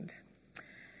husband.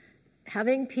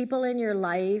 Having people in your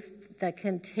life that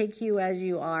can take you as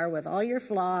you are with all your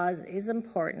flaws is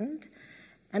important,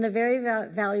 and a very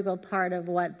valuable part of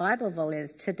what Bibleville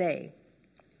is today.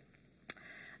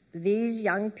 These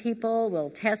young people will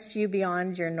test you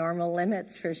beyond your normal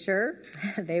limits for sure.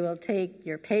 They will take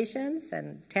your patience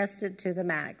and test it to the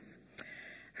max.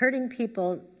 Hurting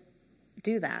people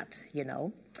do that, you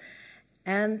know.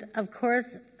 And of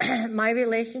course, my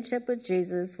relationship with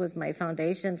Jesus was my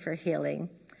foundation for healing.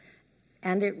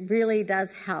 And it really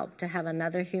does help to have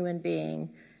another human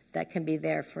being that can be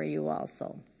there for you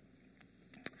also.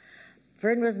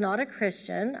 Vern was not a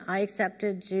Christian. I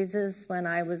accepted Jesus when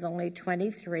I was only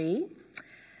 23.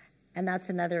 And that's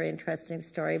another interesting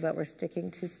story, but we're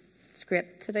sticking to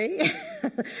script today.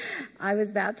 I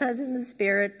was baptized in the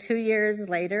Spirit 2 years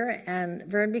later, and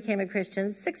Vern became a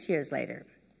Christian 6 years later.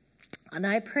 And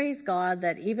I praise God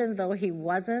that even though he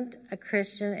wasn't a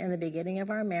Christian in the beginning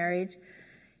of our marriage,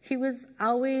 he was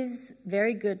always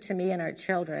very good to me and our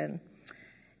children.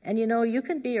 And you know, you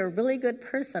can be a really good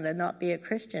person and not be a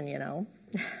Christian, you know.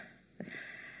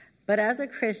 But as a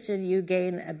Christian, you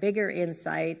gain a bigger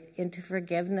insight into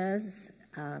forgiveness,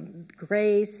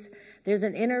 grace. There's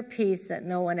an inner peace that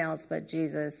no one else but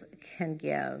Jesus can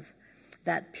give,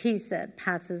 that peace that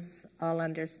passes all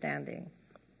understanding.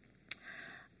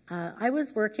 I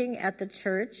was working at the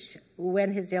church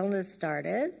when his illness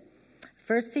started.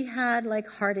 First he had like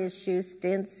heart issues,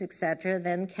 stents, etc.,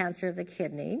 then cancer of the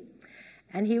kidney.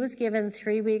 And he was given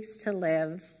 3 weeks to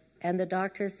live, and the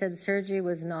doctor said surgery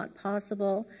was not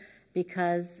possible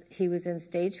because he was in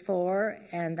stage 4,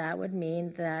 and that would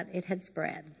mean that it had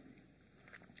spread.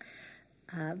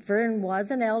 Vern was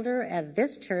an elder at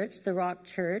this church, the Rock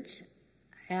Church,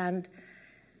 and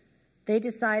they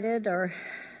decided, or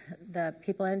the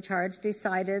people in charge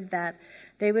decided, that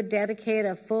they would dedicate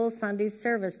a full Sunday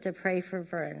service to pray for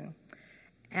Vern.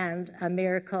 And a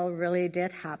miracle really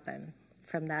did happen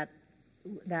from that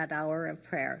hour of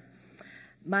prayer.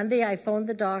 Monday, I phoned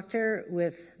the doctor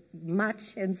with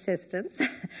much insistence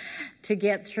to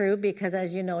get through, because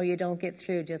as you know, you don't get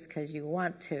through just because you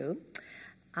want to.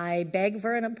 I begged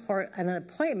for an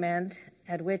appointment,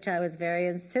 at which I was very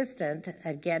insistent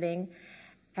at getting,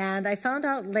 and I found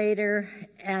out later,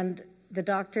 and the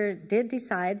doctor did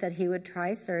decide that he would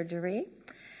try surgery,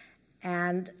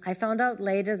 and I found out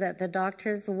later that the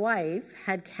doctor's wife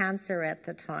had cancer at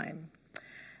the time.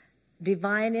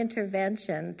 Divine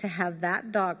intervention to have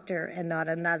that doctor and not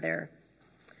another.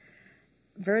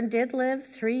 Vern did live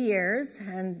 3 years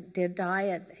and did die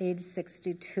at age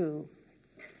 62.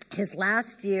 His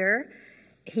last year,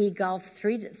 he golfed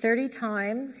 30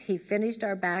 times, he finished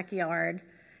our backyard,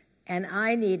 and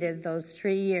I needed those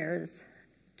 3 years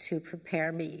to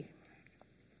prepare me.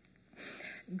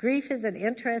 Grief is an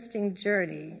interesting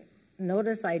journey.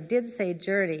 Notice I did say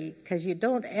journey, because you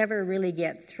don't ever really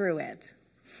get through it.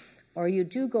 Or you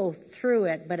do go through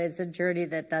it, but it's a journey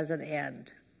that doesn't end.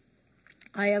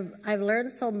 I've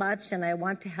learned so much, and I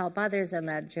want to help others in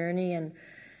that journey, and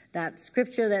that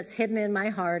scripture that's hidden in my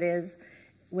heart is,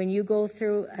 when you go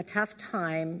through a tough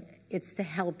time, it's to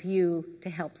help you to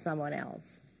help someone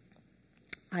else.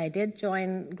 I did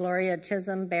join Gloria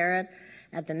Chisholm Barrett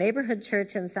at the neighborhood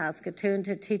church in Saskatoon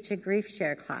to teach a grief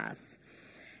share class.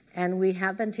 And we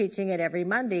have been teaching it every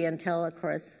Monday until, of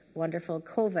course, wonderful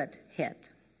COVID hit.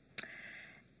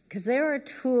 Because there are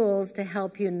tools to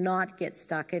help you not get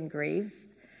stuck in grief.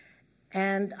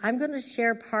 And I'm going to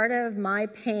share part of my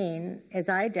pain as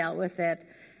I dealt with it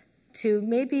to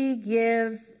maybe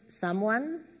give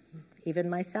someone, even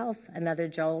myself, another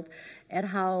jolt at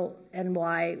how and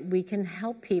why we can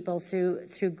help people through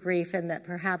grief, and that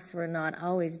perhaps we're not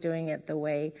always doing it the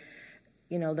way,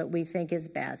 that we think is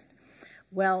best.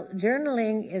 Well,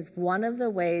 journaling is one of the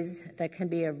ways that can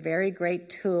be a very great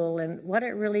tool, and what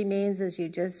it really means is you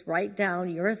just write down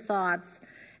your thoughts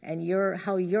and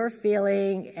how you're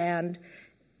feeling, and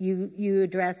you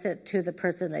address it to the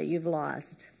person that you've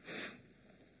lost.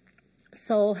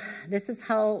 So this is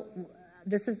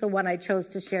the one I chose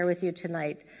to share with you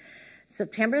tonight.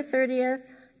 September 30th,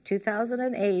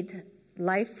 2008,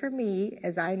 life for me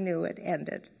as I knew it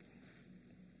ended.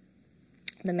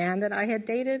 The man that I had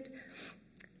dated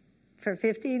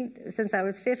since I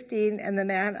was 15, and the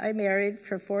man I married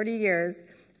for 40 years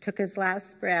took his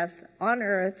last breath on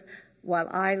earth while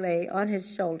I lay on his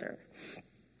shoulder.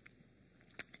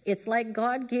 It's like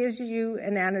God gives you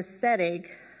an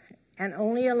anesthetic and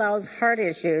only allows heart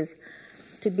issues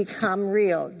to become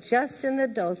real, just in the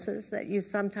doses that you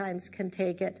sometimes can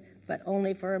take it, but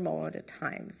only for a moment at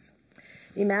times.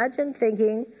 Imagine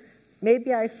thinking,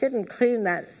 maybe I shouldn't clean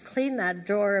that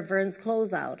drawer of Vern's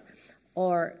clothes out,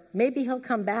 or maybe he'll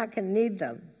come back and need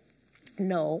them.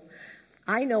 No,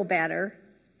 I know better,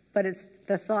 but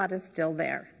the thought is still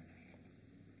there.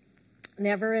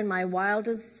 Never in my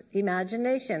wildest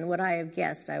imagination would I have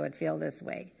guessed I would feel this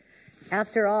way.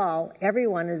 After all,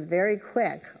 everyone is very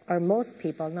quick, or most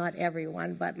people, not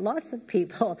everyone, but lots of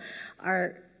people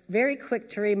are very quick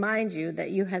to remind you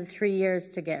that you had 3 years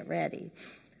to get ready.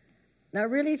 Now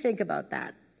really think about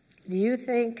that. Do you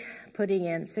think putting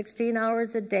in 16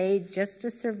 hours a day just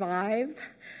to survive,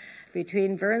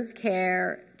 between Vern's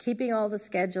care, keeping all the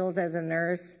schedules as a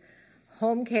nurse,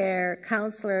 home care,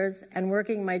 counselors, and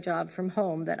working my job from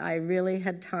home, that I really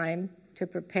had time to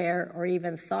prepare or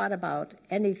even thought about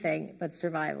anything but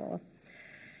survival?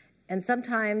 And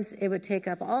sometimes it would take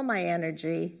up all my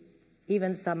energy,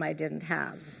 even some I didn't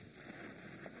have.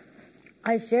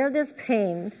 I share this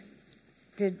pain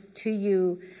to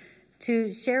you,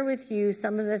 to share with you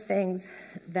some of the things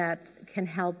that can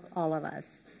help all of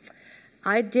us.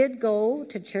 I did go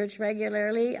to church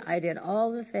regularly. I did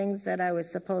all the things that I was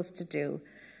supposed to do,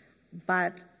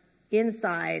 but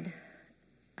inside,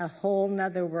 a whole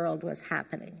nother world was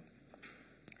happening.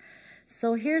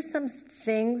 So here's some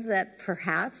things that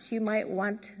perhaps you might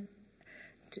want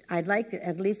I'd like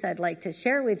to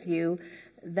share with you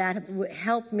that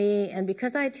help me. And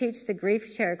because I teach the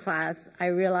grief share class, I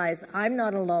realize I'm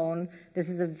not alone. This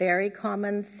is a very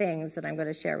common things that I'm going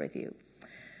to share with you.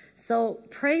 So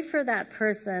pray for that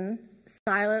person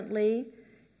silently,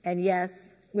 and yes,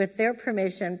 with their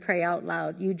permission, pray out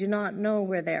loud. You do not know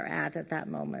where they're at that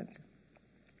moment.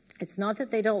 It's not that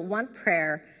they don't want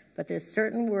prayer, but there's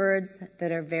certain words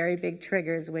that are very big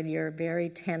triggers when you're very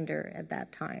tender at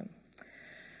that time.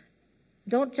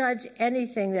 Don't judge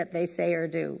anything that they say or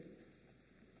do.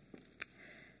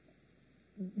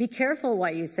 Be careful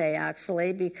what you say,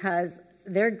 actually, because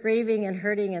they're grieving and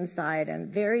hurting inside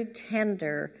and very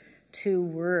tender to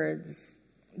words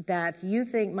that you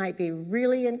think might be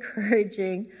really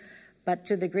encouraging, but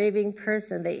to the grieving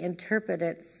person, they interpret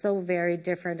it so very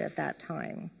different at that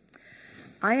time.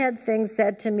 I had things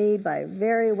said to me by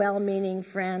very well-meaning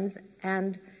friends,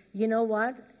 and you know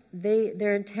what?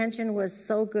 Their intention was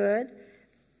so good,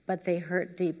 but they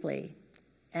hurt deeply.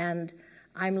 And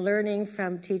I'm learning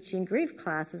from teaching grief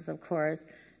classes, of course,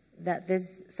 that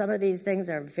some of these things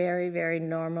are very, very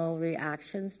normal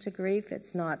reactions to grief.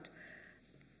 It's not,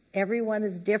 everyone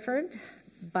is different,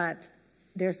 but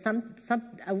there's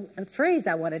a phrase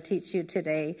I want to teach you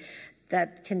today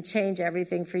that can change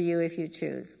everything for you if you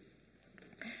choose.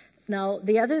 Now,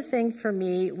 the other thing for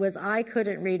me was I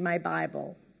couldn't read my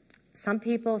Bible. Some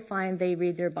people find they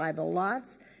read their Bible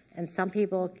lots, and some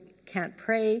people can't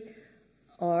pray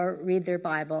or read their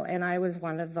Bible, and I was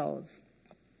one of those.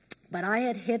 But I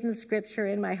had hidden scripture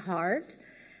in my heart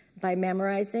by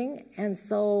memorizing, and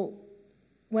so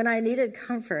when I needed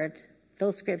comfort,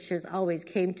 those scriptures always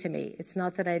came to me. It's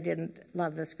not that I didn't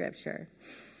love the scripture.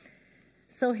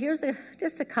 So here's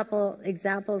just a couple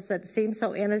examples that seem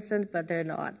so innocent, but they're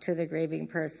not to the grieving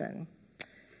person.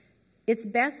 It's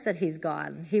best that he's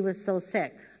gone. He was so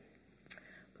sick.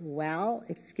 Well,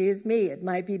 excuse me, it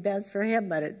might be best for him,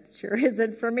 but it sure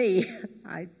isn't for me.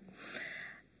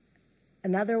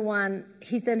 Another one,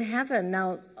 he's in heaven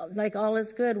now, like all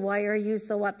is good. Why are you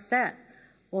so upset?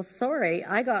 Well, sorry,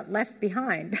 I got left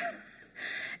behind.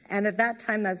 And at that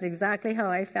time, that's exactly how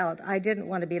I felt. I didn't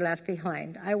want to be left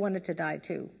behind. I wanted to die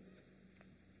too.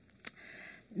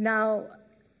 Now,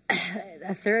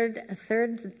 a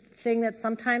third thing that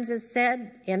sometimes is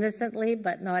said innocently,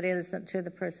 but not innocent to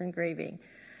the person grieving.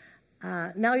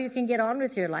 Now you can get on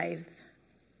with your life.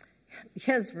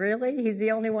 Yes, really? He's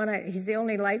the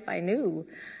only life I knew.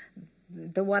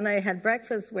 The one I had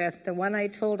breakfast with, the one I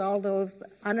told all those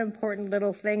unimportant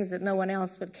little things that no one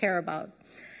else would care about.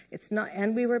 It's not,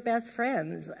 and we were best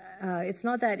friends. It's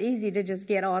not that easy to just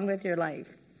get on with your life.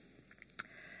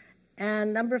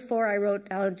 And number 4, I wrote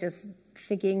down, just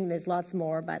thinking there's lots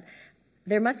more, but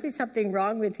there must be something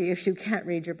wrong with you if you can't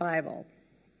read your Bible.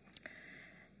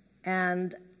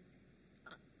 And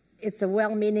it's a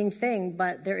well-meaning thing,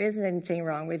 but there isn't anything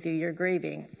wrong with you. You're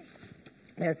grieving.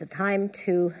 There's a time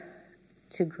to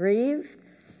grieve,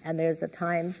 and there's a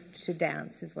time to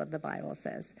dance, is what the Bible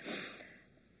says.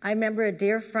 I remember a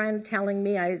dear friend telling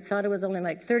me, I thought it was only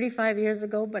like 35 years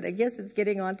ago, but I guess it's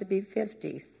getting on to be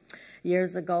 50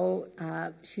 years ago.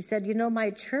 She said, you know,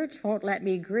 my church won't let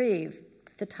me grieve.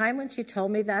 The time when she told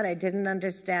me that, I didn't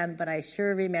understand, but I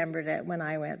sure remembered it when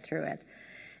I went through it.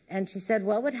 And she said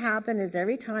what would happen is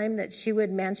every time that she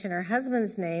would mention her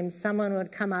husband's name, someone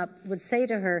would come up, would say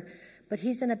to her, but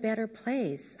he's in a better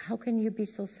place. How can you be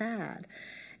so sad?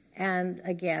 And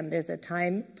again, there's a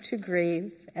time to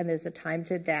grieve and there's a time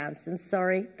to dance. And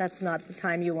sorry, that's not the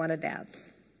time you want to dance.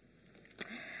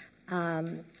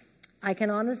 I can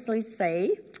honestly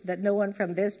say that no one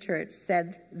from this church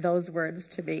said those words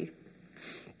to me.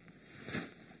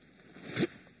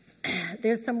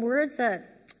 There's some words that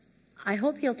I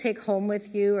hope you'll take home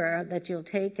with you, or that you'll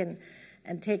take and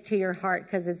take to your heart,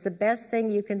 because it's the best thing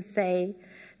you can say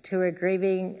to a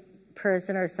grieving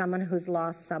person or someone who's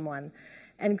lost someone.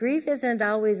 And grief isn't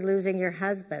always losing your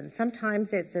husband.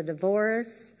 Sometimes it's a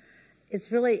divorce.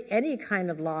 It's really any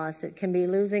kind of loss. It can be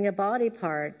losing a body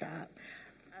part,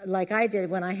 like I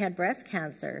did when I had breast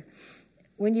cancer.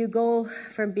 When you go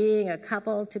from being a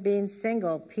couple to being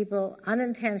single, people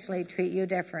unintentionally treat you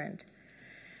different.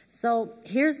 So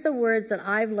here's the words that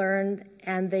I've learned,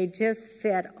 and they just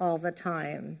fit all the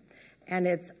time. And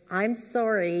it's, I'm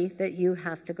sorry that you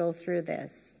have to go through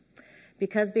this.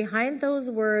 Because behind those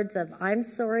words of, I'm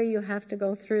sorry you have to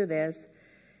go through this,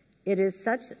 it is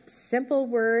such simple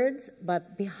words,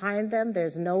 but behind them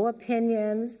there's no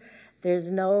opinions,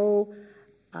 there's no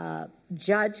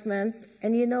judgments.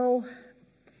 And you know,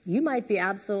 you might be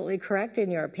absolutely correct in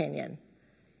your opinion,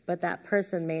 but that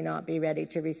person may not be ready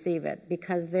to receive it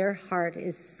because their heart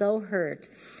is so hurt,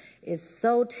 is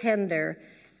so tender,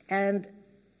 and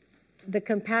the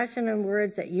compassionate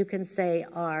words that you can say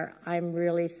are, I'm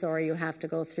really sorry you have to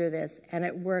go through this. And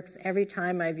it works every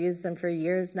time. I've used them for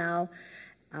years now,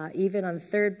 even on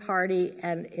third party,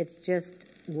 and it just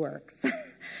works.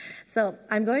 So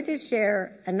I'm going to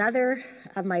share another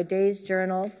of my day's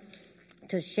journal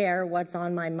to share what's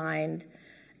on my mind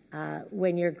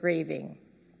when you're grieving.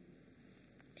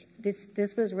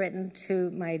 This was written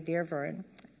to my dear Vern.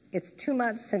 It's 2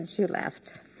 months since you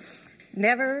left.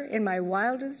 Never in my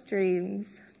wildest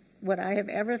dreams would I have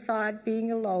ever thought being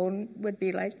alone would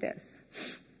be like this.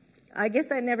 I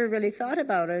guess I never really thought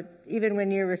about it, even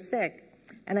when you were sick.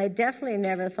 And I definitely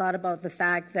never thought about the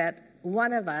fact that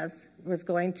one of us was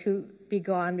going to be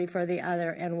gone before the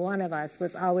other, and one of us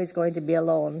was always going to be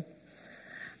alone.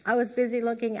 I was busy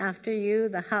looking after you,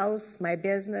 the house, my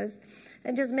business,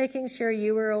 and just making sure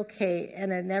you were okay,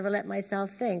 and I never let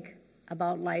myself think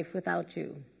about life without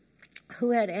you.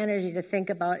 Who had energy to think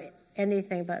about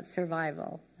anything but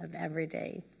survival of every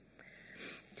day?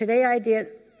 Today I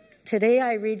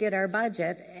redid our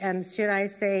budget, and should I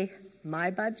say my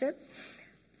budget,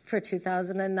 for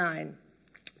 2009,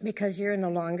 because you're no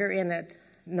longer in it.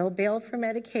 No bill for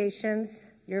medications,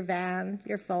 your van,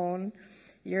 your phone,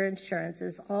 your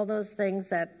insurances, all those things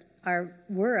that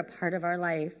were a part of our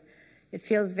life. It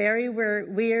feels very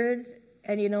weird,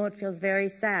 and you know it feels very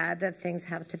sad that things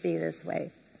have to be this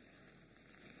way.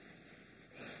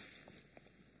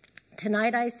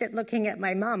 Tonight I sit looking at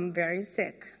my mom, very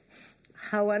sick.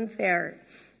 How unfair.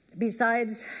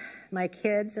 Besides my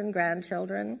kids and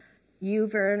grandchildren, you,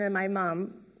 Vern, and my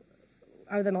mom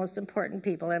are the most important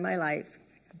people in my life.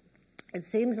 It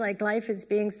seems like life is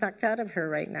being sucked out of her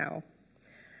right now.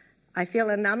 I feel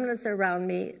a numbness around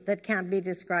me that can't be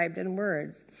described in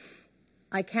words.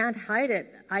 I can't hide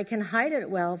it. I can hide it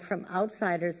well from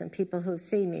outsiders and people who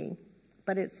see me,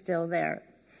 but it's still there.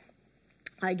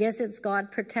 I guess it's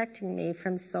God protecting me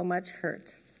from so much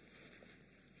hurt.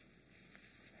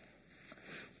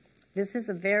 This is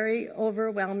a very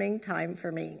overwhelming time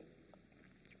for me.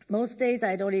 Most days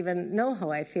I don't even know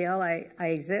how I feel. I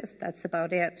exist. That's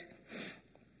about it.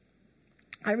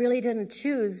 I really didn't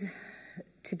choose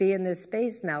to be in this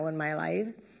space now in my life,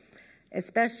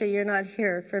 especially you're not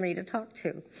here for me to talk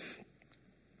to.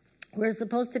 We're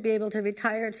supposed to be able to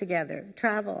retire together,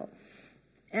 travel,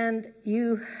 and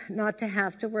you not to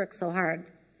have to work so hard.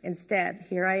 Instead,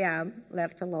 here I am,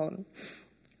 left alone.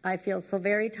 I feel so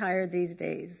very tired these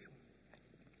days.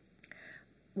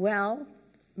 Well,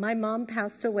 my mom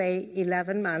passed away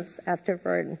 11 months after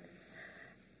Vern,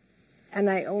 and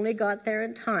I only got there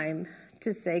in time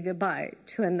to say goodbye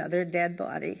to another dead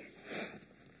body.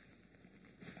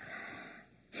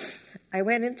 I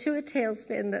went into a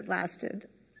tailspin that lasted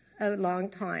a long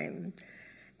time,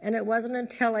 and it wasn't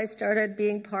until I started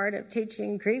being part of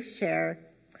teaching Grief Share,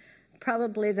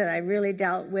 probably, that I really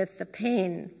dealt with the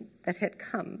pain that had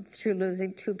come through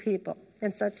losing two people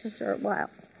in such a short while.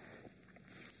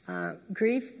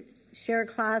 Grief Share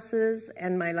classes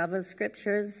and my love of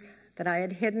scriptures that I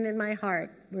had hidden in my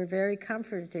heart were very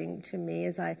comforting to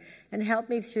me and helped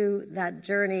me through that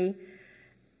journey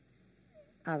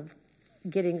of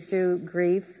getting through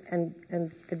grief and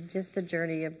just the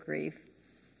journey of grief.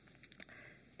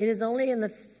 It is only in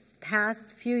the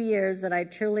past few years that I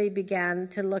truly began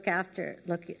to look at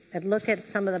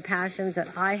some of the passions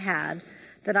that I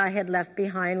had left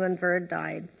behind when Vern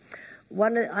died.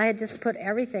 I had just put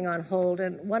everything on hold,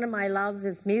 and one of my loves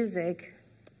is music,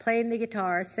 playing the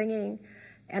guitar, singing,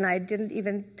 and I didn't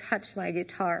even touch my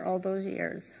guitar all those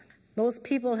years. Most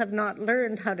people have not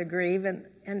learned how to grieve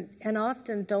and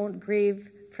often don't grieve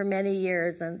for many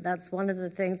years, and that's one of the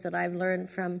things that I've learned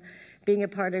from being a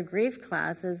part of grief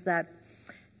class is that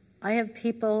I have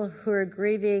people who are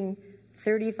grieving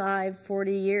 35,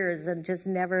 40 years and just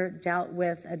never dealt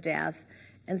with a death.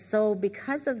 And so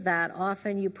because of that,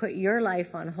 often you put your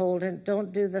life on hold and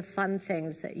don't do the fun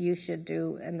things that you should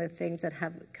do and the things that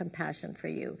have compassion for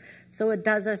you. So it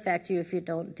does affect you if you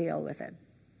don't deal with it.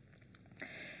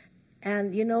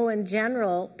 And, in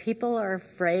general, people are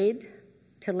afraid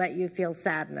to let you feel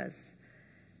sadness,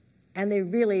 and they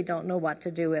really don't know what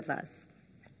to do with us.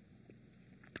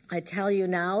 I tell you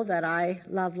now that I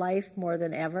love life more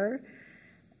than ever,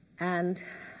 and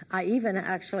I even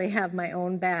actually have my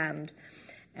own band.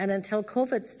 And until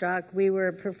COVID struck, we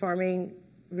were performing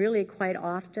really quite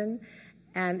often,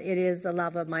 and it is the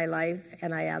love of my life,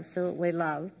 and I absolutely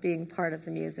love being part of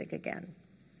the music again.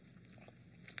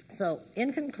 So,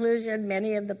 in conclusion,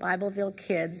 many of the Bibleville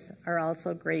kids are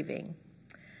also grieving.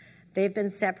 They've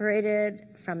been separated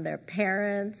from their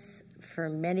parents for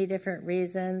many different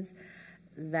reasons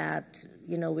that,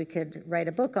 we could write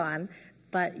a book on,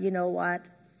 but you know what?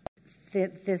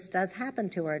 This does happen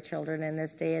to our children in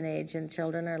this day and age, and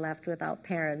children are left without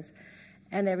parents.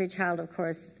 And every child, of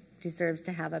course, deserves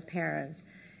to have a parent.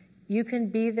 You can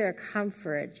be their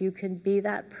comfort. You can be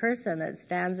that person that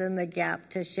stands in the gap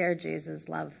to share Jesus'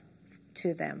 love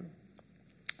to them.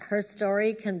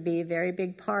 HERstory can be a very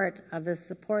big part of the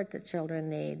support that children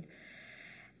need.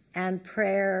 And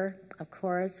prayer, of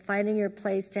course, finding your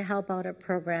place to help out at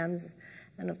programs,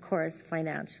 and of course,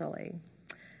 financially.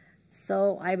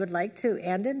 So I would like to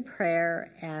end in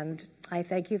prayer, and I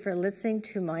thank you for listening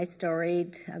to my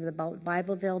story about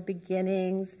Bibleville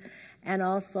Beginnings, and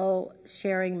also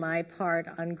sharing my part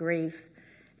on grief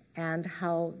and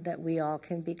how that we all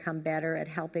can become better at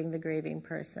helping the grieving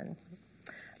person.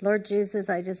 Lord Jesus,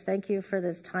 I just thank you for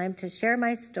this time to share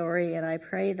my story, and I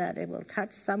pray that it will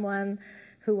touch someone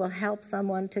who will help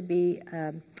someone to be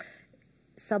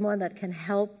someone that can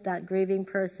help that grieving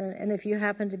person. And if you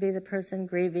happen to be the person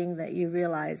grieving, that you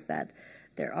realize that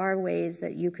there are ways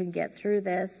that you can get through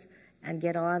this and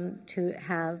get on to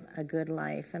have a good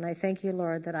life. And I thank you,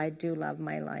 Lord, that I do love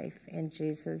my life. In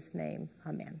Jesus' name,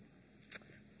 amen.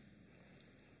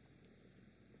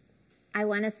 I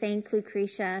want to thank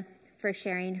Lucretia for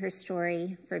sharing her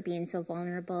story, for being so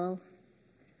vulnerable.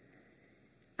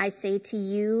 I say to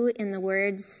you, in the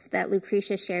words that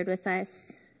Lucretia shared with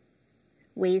us,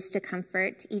 ways to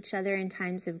comfort each other in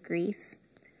times of grief.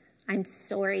 I'm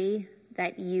sorry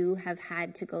that you have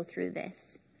had to go through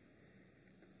this.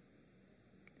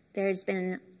 There's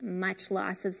been much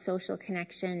loss of social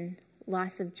connection,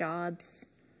 loss of jobs,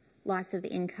 loss of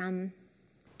income,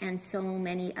 and so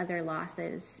many other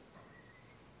losses.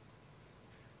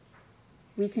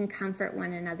 We can comfort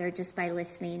one another just by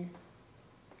listening.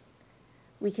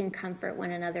 We can comfort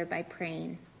one another by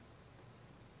praying.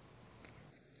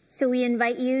 So we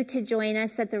invite you to join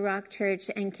us at the Rock Church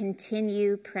and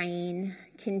continue praying,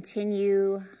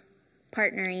 continue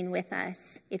partnering with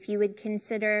us. If you would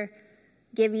consider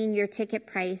giving your ticket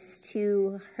price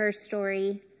to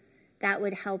HERstory. That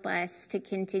would help us to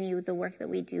continue the work that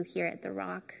we do here at The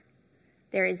Rock.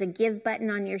 There is a give button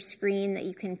on your screen that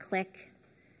you can click,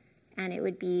 and it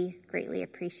would be greatly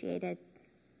appreciated.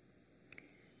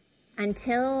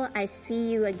 Until I see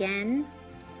you again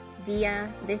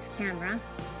via this camera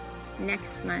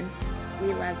next month,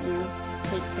 we love you.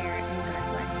 Take care and God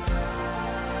bless.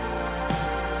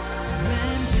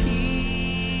 When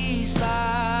peace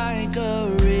like a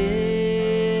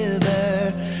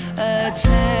river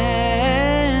attendeth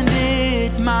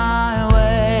my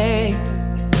way,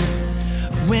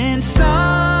 when sorrows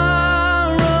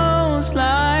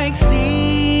like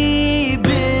sea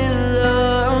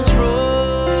billows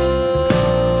roll,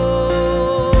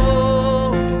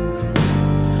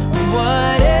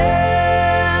 whatever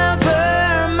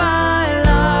my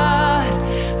lot,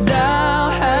 thou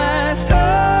hast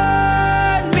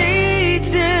taught me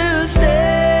to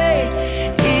say,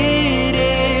 it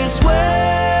is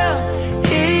well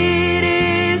with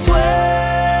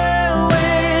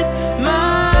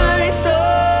my soul.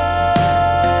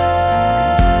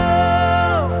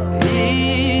 It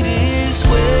is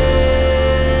well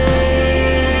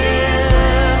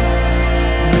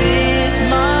with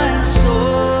my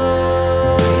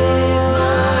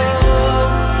soul.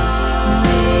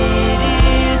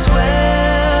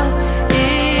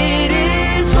 It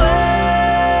is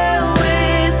well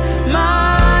with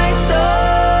my soul.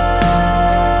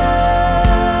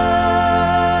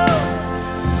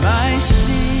 My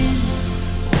sin,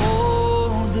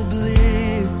 oh, the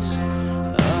bliss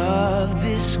of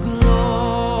this glorious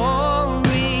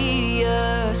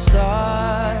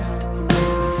thought.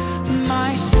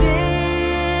 My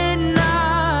sin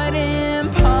not in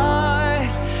part,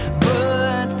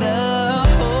 but the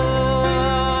whole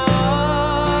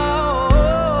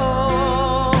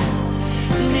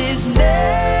is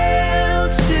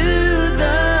nailed to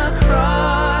the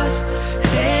cross,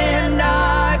 and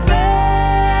I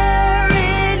bear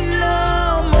it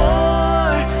no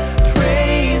more.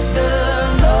 Praise the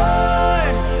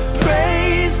Lord,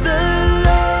 praise the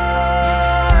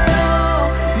Lord, oh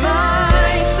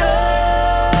my soul.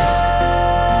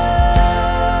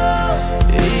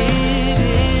 It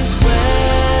is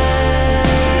well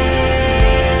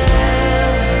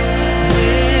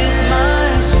with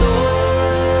my soul.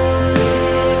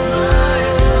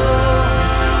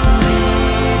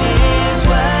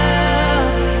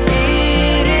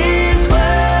 It is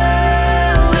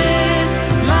well with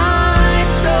my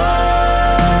soul.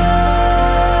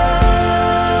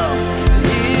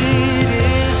 It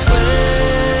is with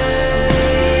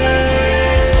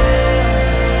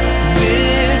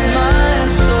my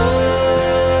soul.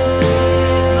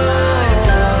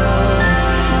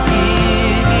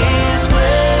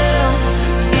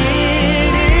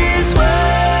 It is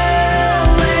well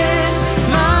with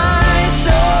my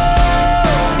soul.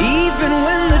 Even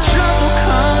when the trouble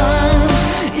comes,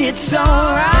 it's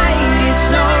alright, it's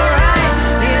alright,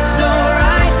 it's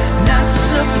alright not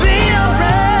to be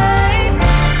alright.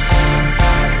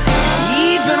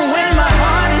 Even when my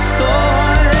heart is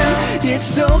torn,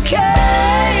 it's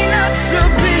okay not to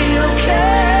be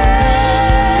okay.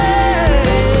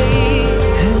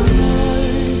 And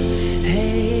Lord,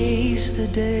 haste the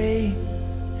day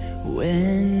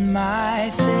when my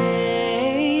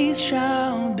face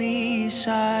shall be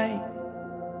sight,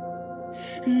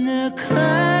 and the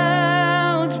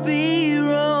clouds be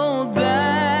rolled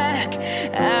back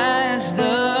as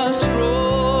the scrolls.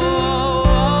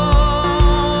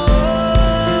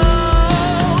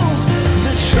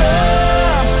 The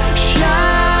trump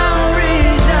shall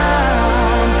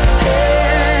resound,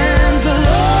 and the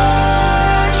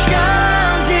Lord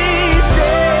shall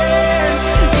descend.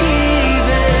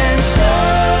 Even so,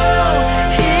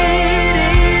 it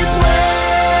is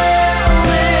well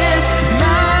with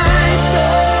my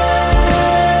soul.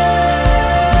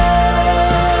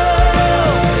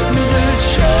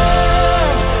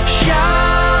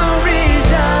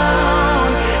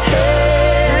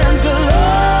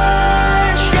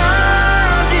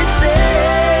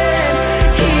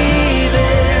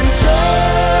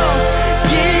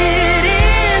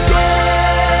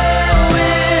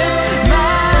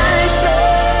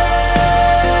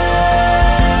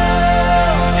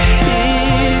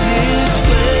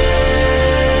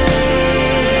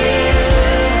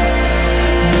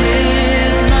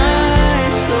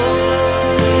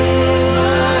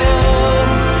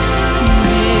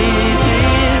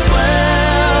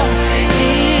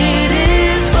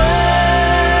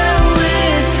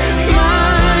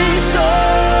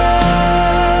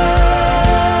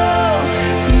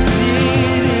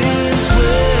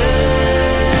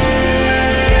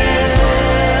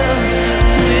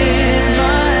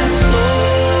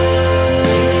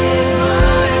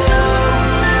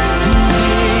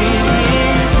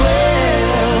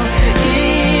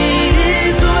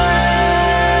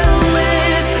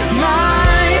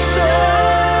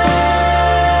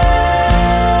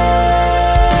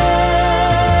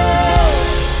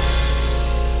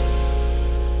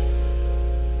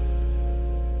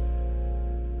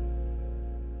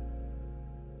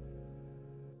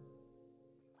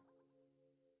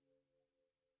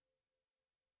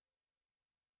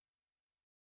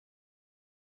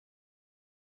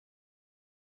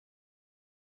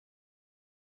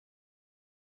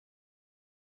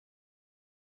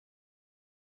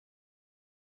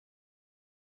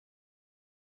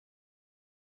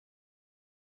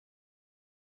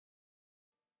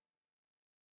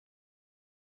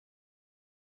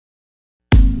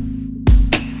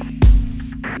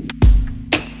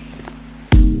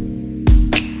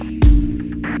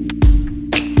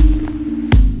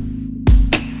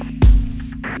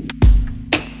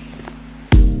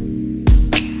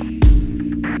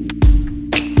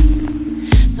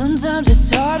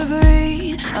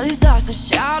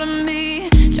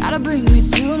 bring me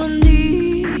to my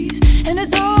knees, and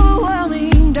it's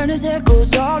overwhelming. Darkness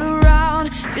echoes all around.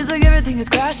 Feels like everything is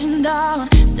crashing down.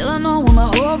 Still I know where my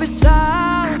hope is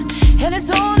found, and it's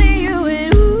only you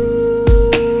and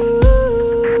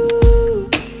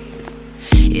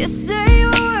you say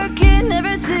you're working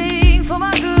everything for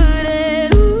my good,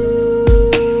 and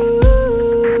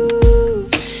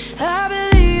I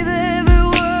believe every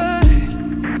word.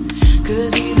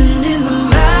 'Cause even in the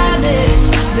madness,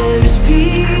 there is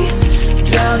peace,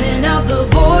 drowning out the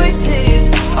voices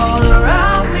all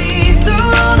around me.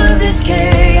 Through all of this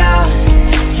chaos,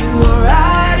 you are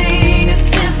writing a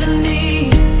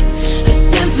symphony, a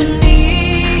symphony.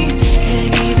 And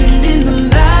even in the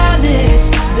madness,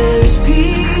 there is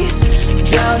peace,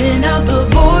 drowning out the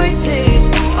voices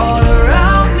all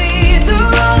around me.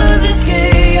 Through all of this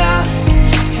chaos,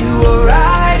 you are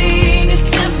writing a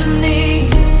symphony,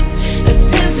 a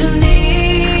symphony.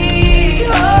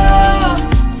 Oh,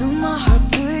 to my heart,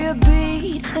 to your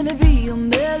beat, let me be your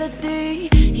melody.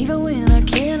 Even when I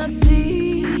cannot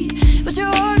see, but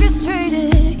you're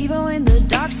orchestrating. Even when the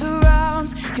dark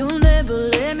surrounds, you'll never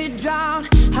let me drown.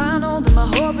 I know that my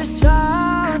hope is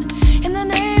found in the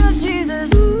name of Jesus.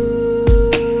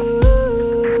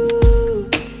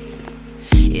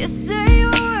 You say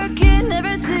you're working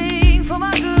everything for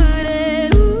my good,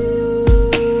 and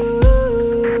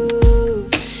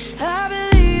I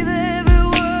believe every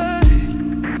word.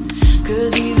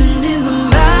 'Cause even in the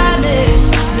madness,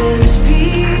 there is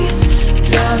peace,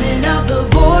 drowning out the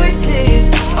voices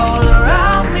all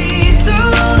around me.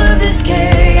 Through all of this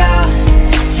chaos,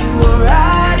 you are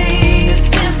writing a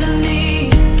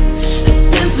symphony, a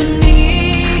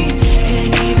symphony. And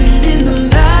even in the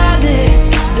madness,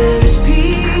 there is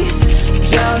peace,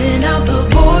 drowning out the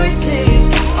voices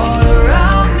all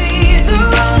around me.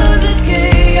 Through all of this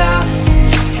chaos,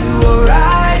 you are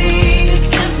writing a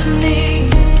symphony,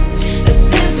 a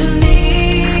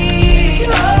symphony.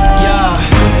 Oh.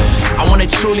 Yeah, I wanna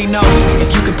truly know if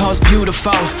you compose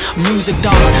beautiful music,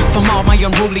 though. From all my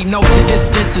unruly notes, the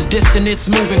distance is distant, it's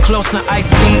moving close. Now I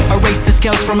see, erase the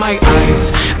scales from my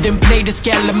eyes, then play the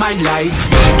scale of my life.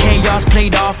 Chaos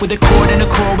played off with a chord and a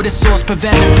chord with a source,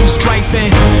 prevented through strife.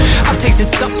 And I've tasted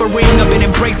suffering, I've been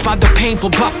embraced by the painful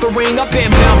buffering. I've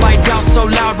been bound by doubt so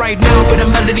loud right now, but a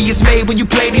melody is made when you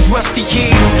play these rusty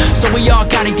keys. So we all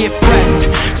gotta get pressed,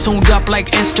 tuned up like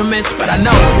instruments. But I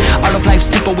know all of life's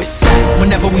tempo is set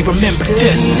whenever we remember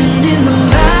this. Even in the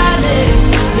madness,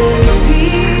 there is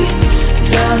peace,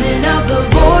 drowning out the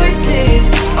voices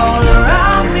all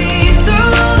around me.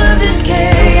 Through all of this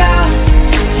chaos,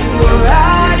 you are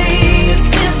writing a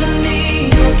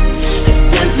symphony, a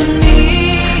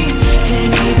symphony.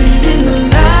 And even in the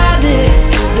madness,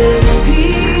 there is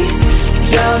peace,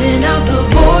 drowning out the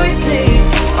voices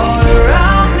all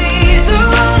around me.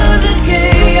 Through all of this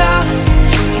chaos,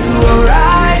 you are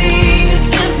writing a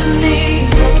symphony,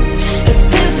 a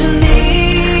symphony.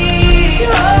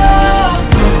 Oh,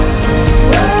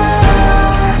 oh,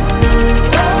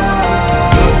 oh.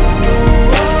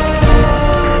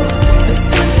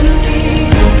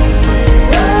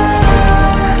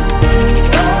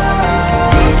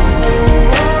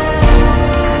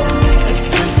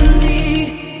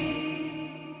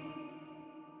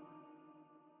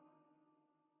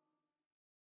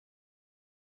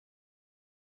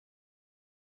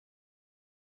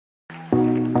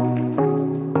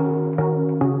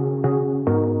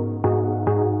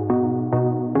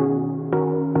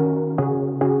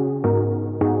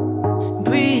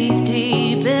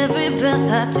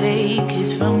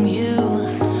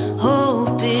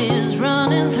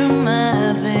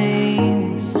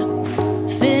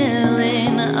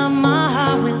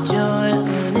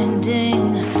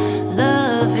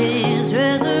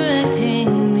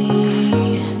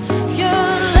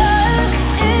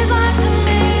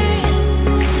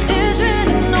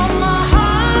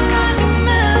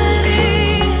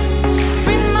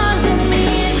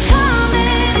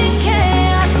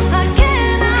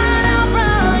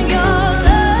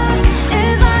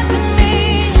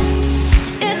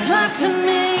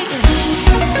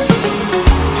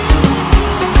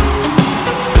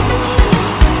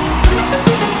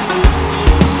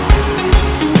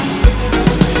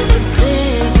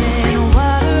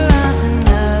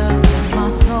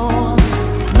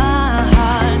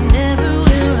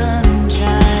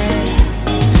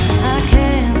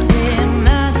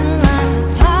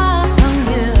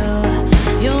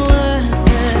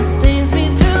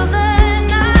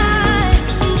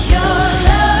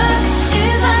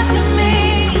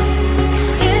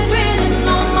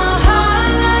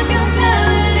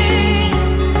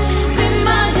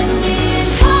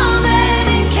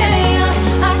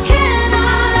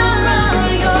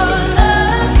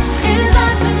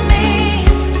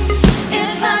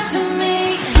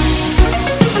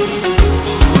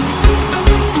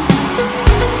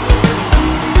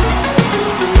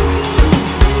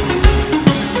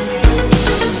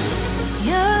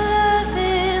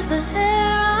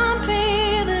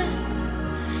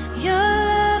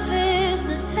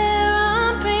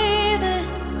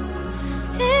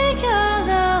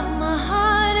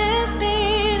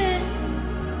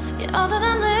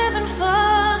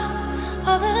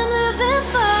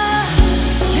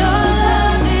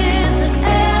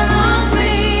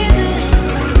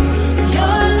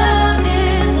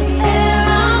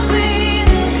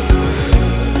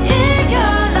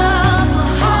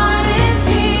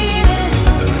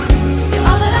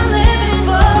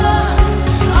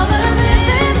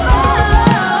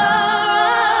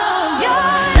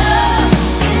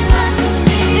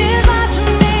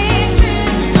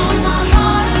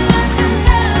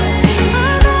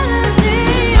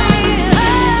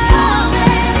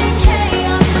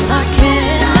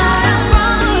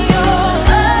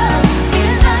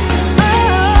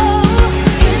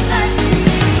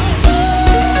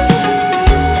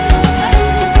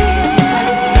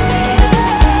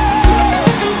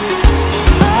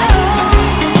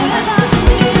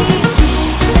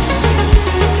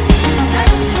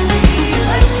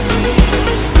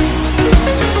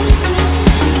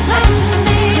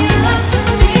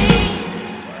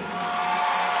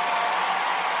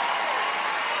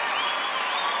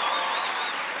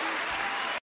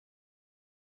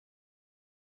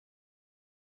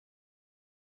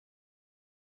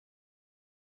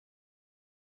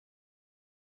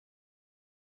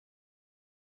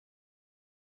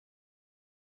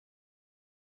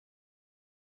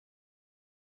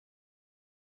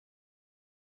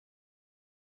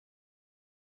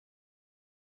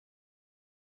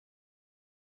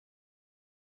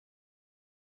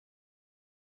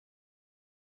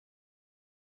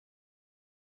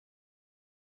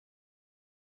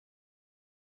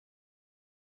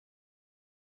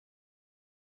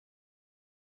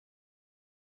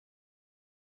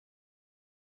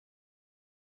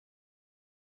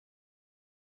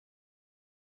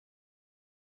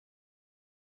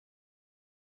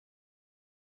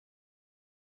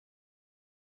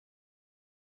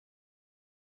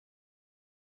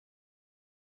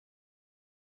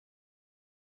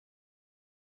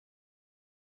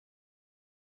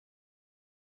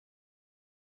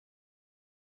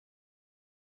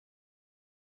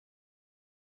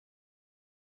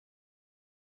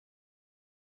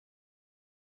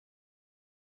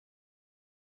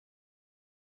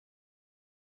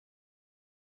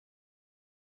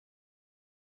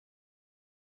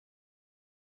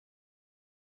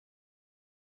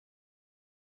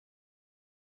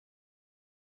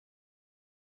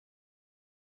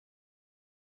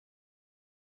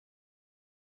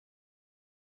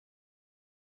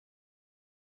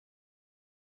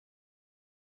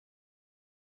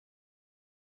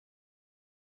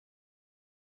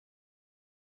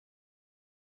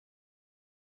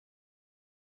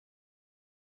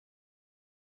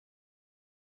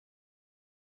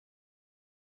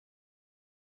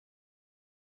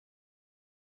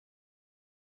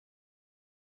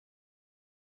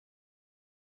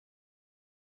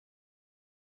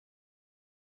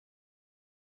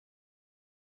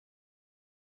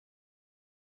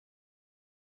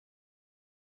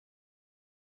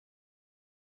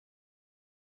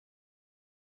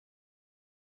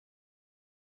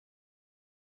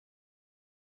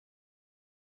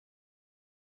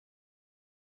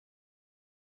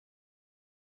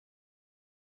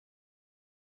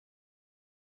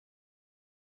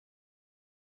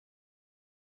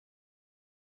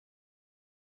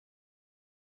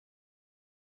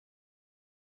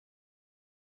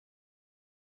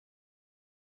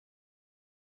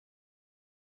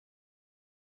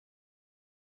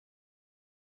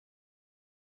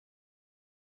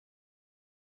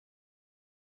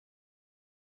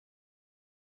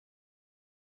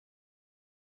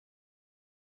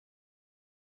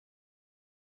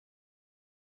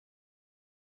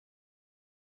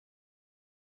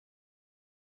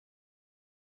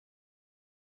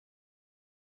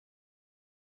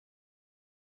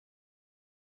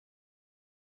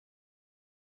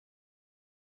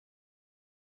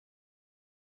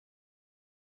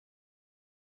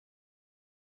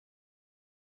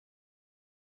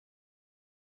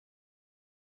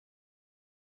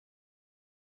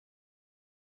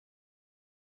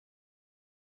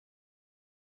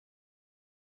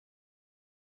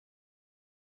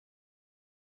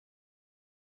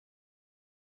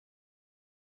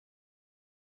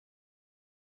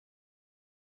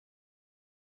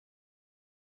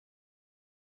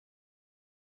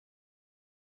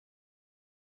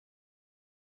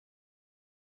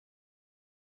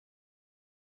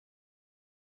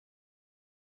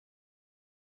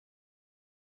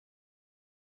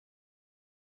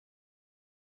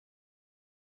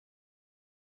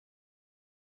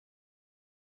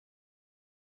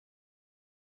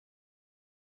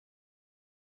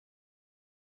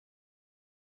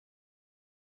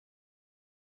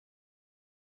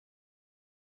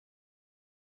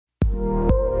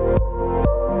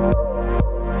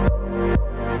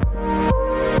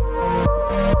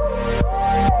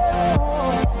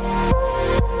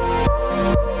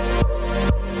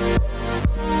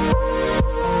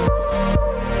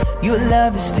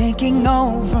 love is taking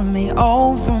over me,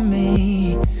 over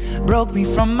me. Broke me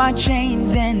from my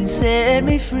chains and set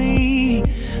me free.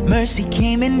 Mercy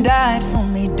came and died for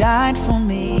me, died for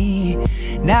me.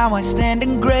 Now I stand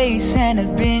in grace and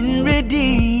have been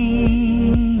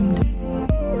redeemed.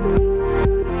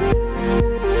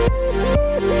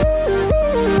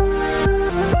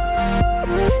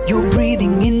 You're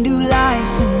breathing into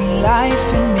life in me, life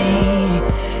in me.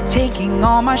 Taking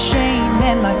all my shame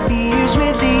and my fears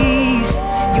released.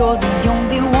 You're the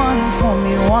only one for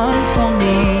me, one for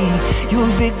me. Your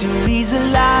victory's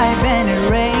alive and it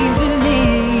reigns in me.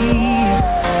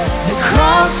 The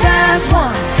cross has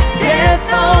won, death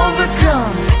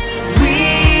overcome. We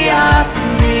are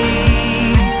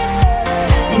free.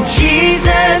 In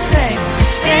Jesus' name we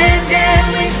stand and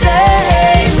we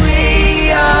say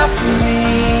we are free.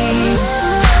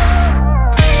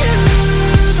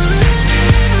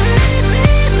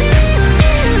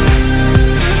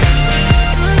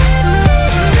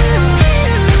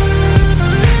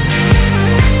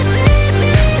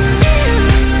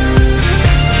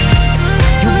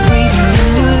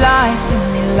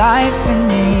 Life in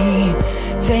me,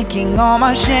 taking all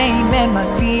my shame and my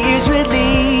fears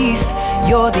released.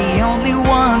 You're the only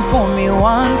one for me,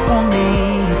 one for me.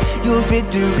 Your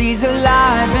victory's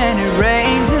alive and it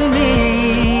reigns in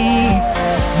me.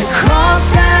 The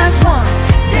cross has won,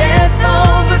 death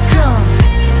overcome.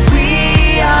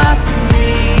 We are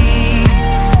free.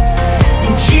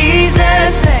 In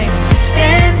Jesus' name we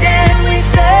stand and we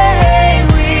say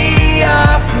we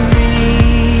are free.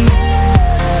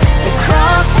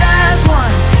 Cross has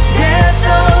won, death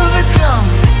overcome.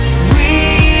 We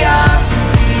are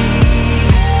free.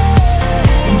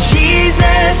 In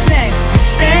Jesus' name we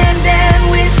stand and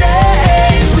we say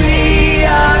we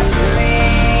are free.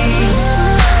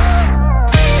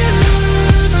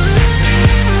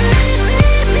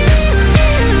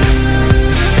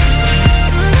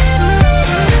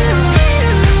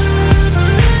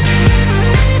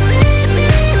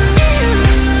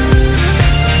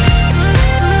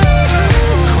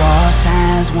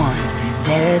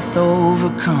 Death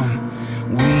overcome,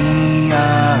 we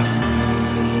are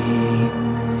free.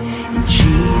 In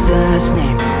Jesus'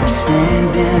 name we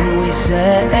stand and we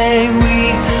say we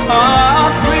are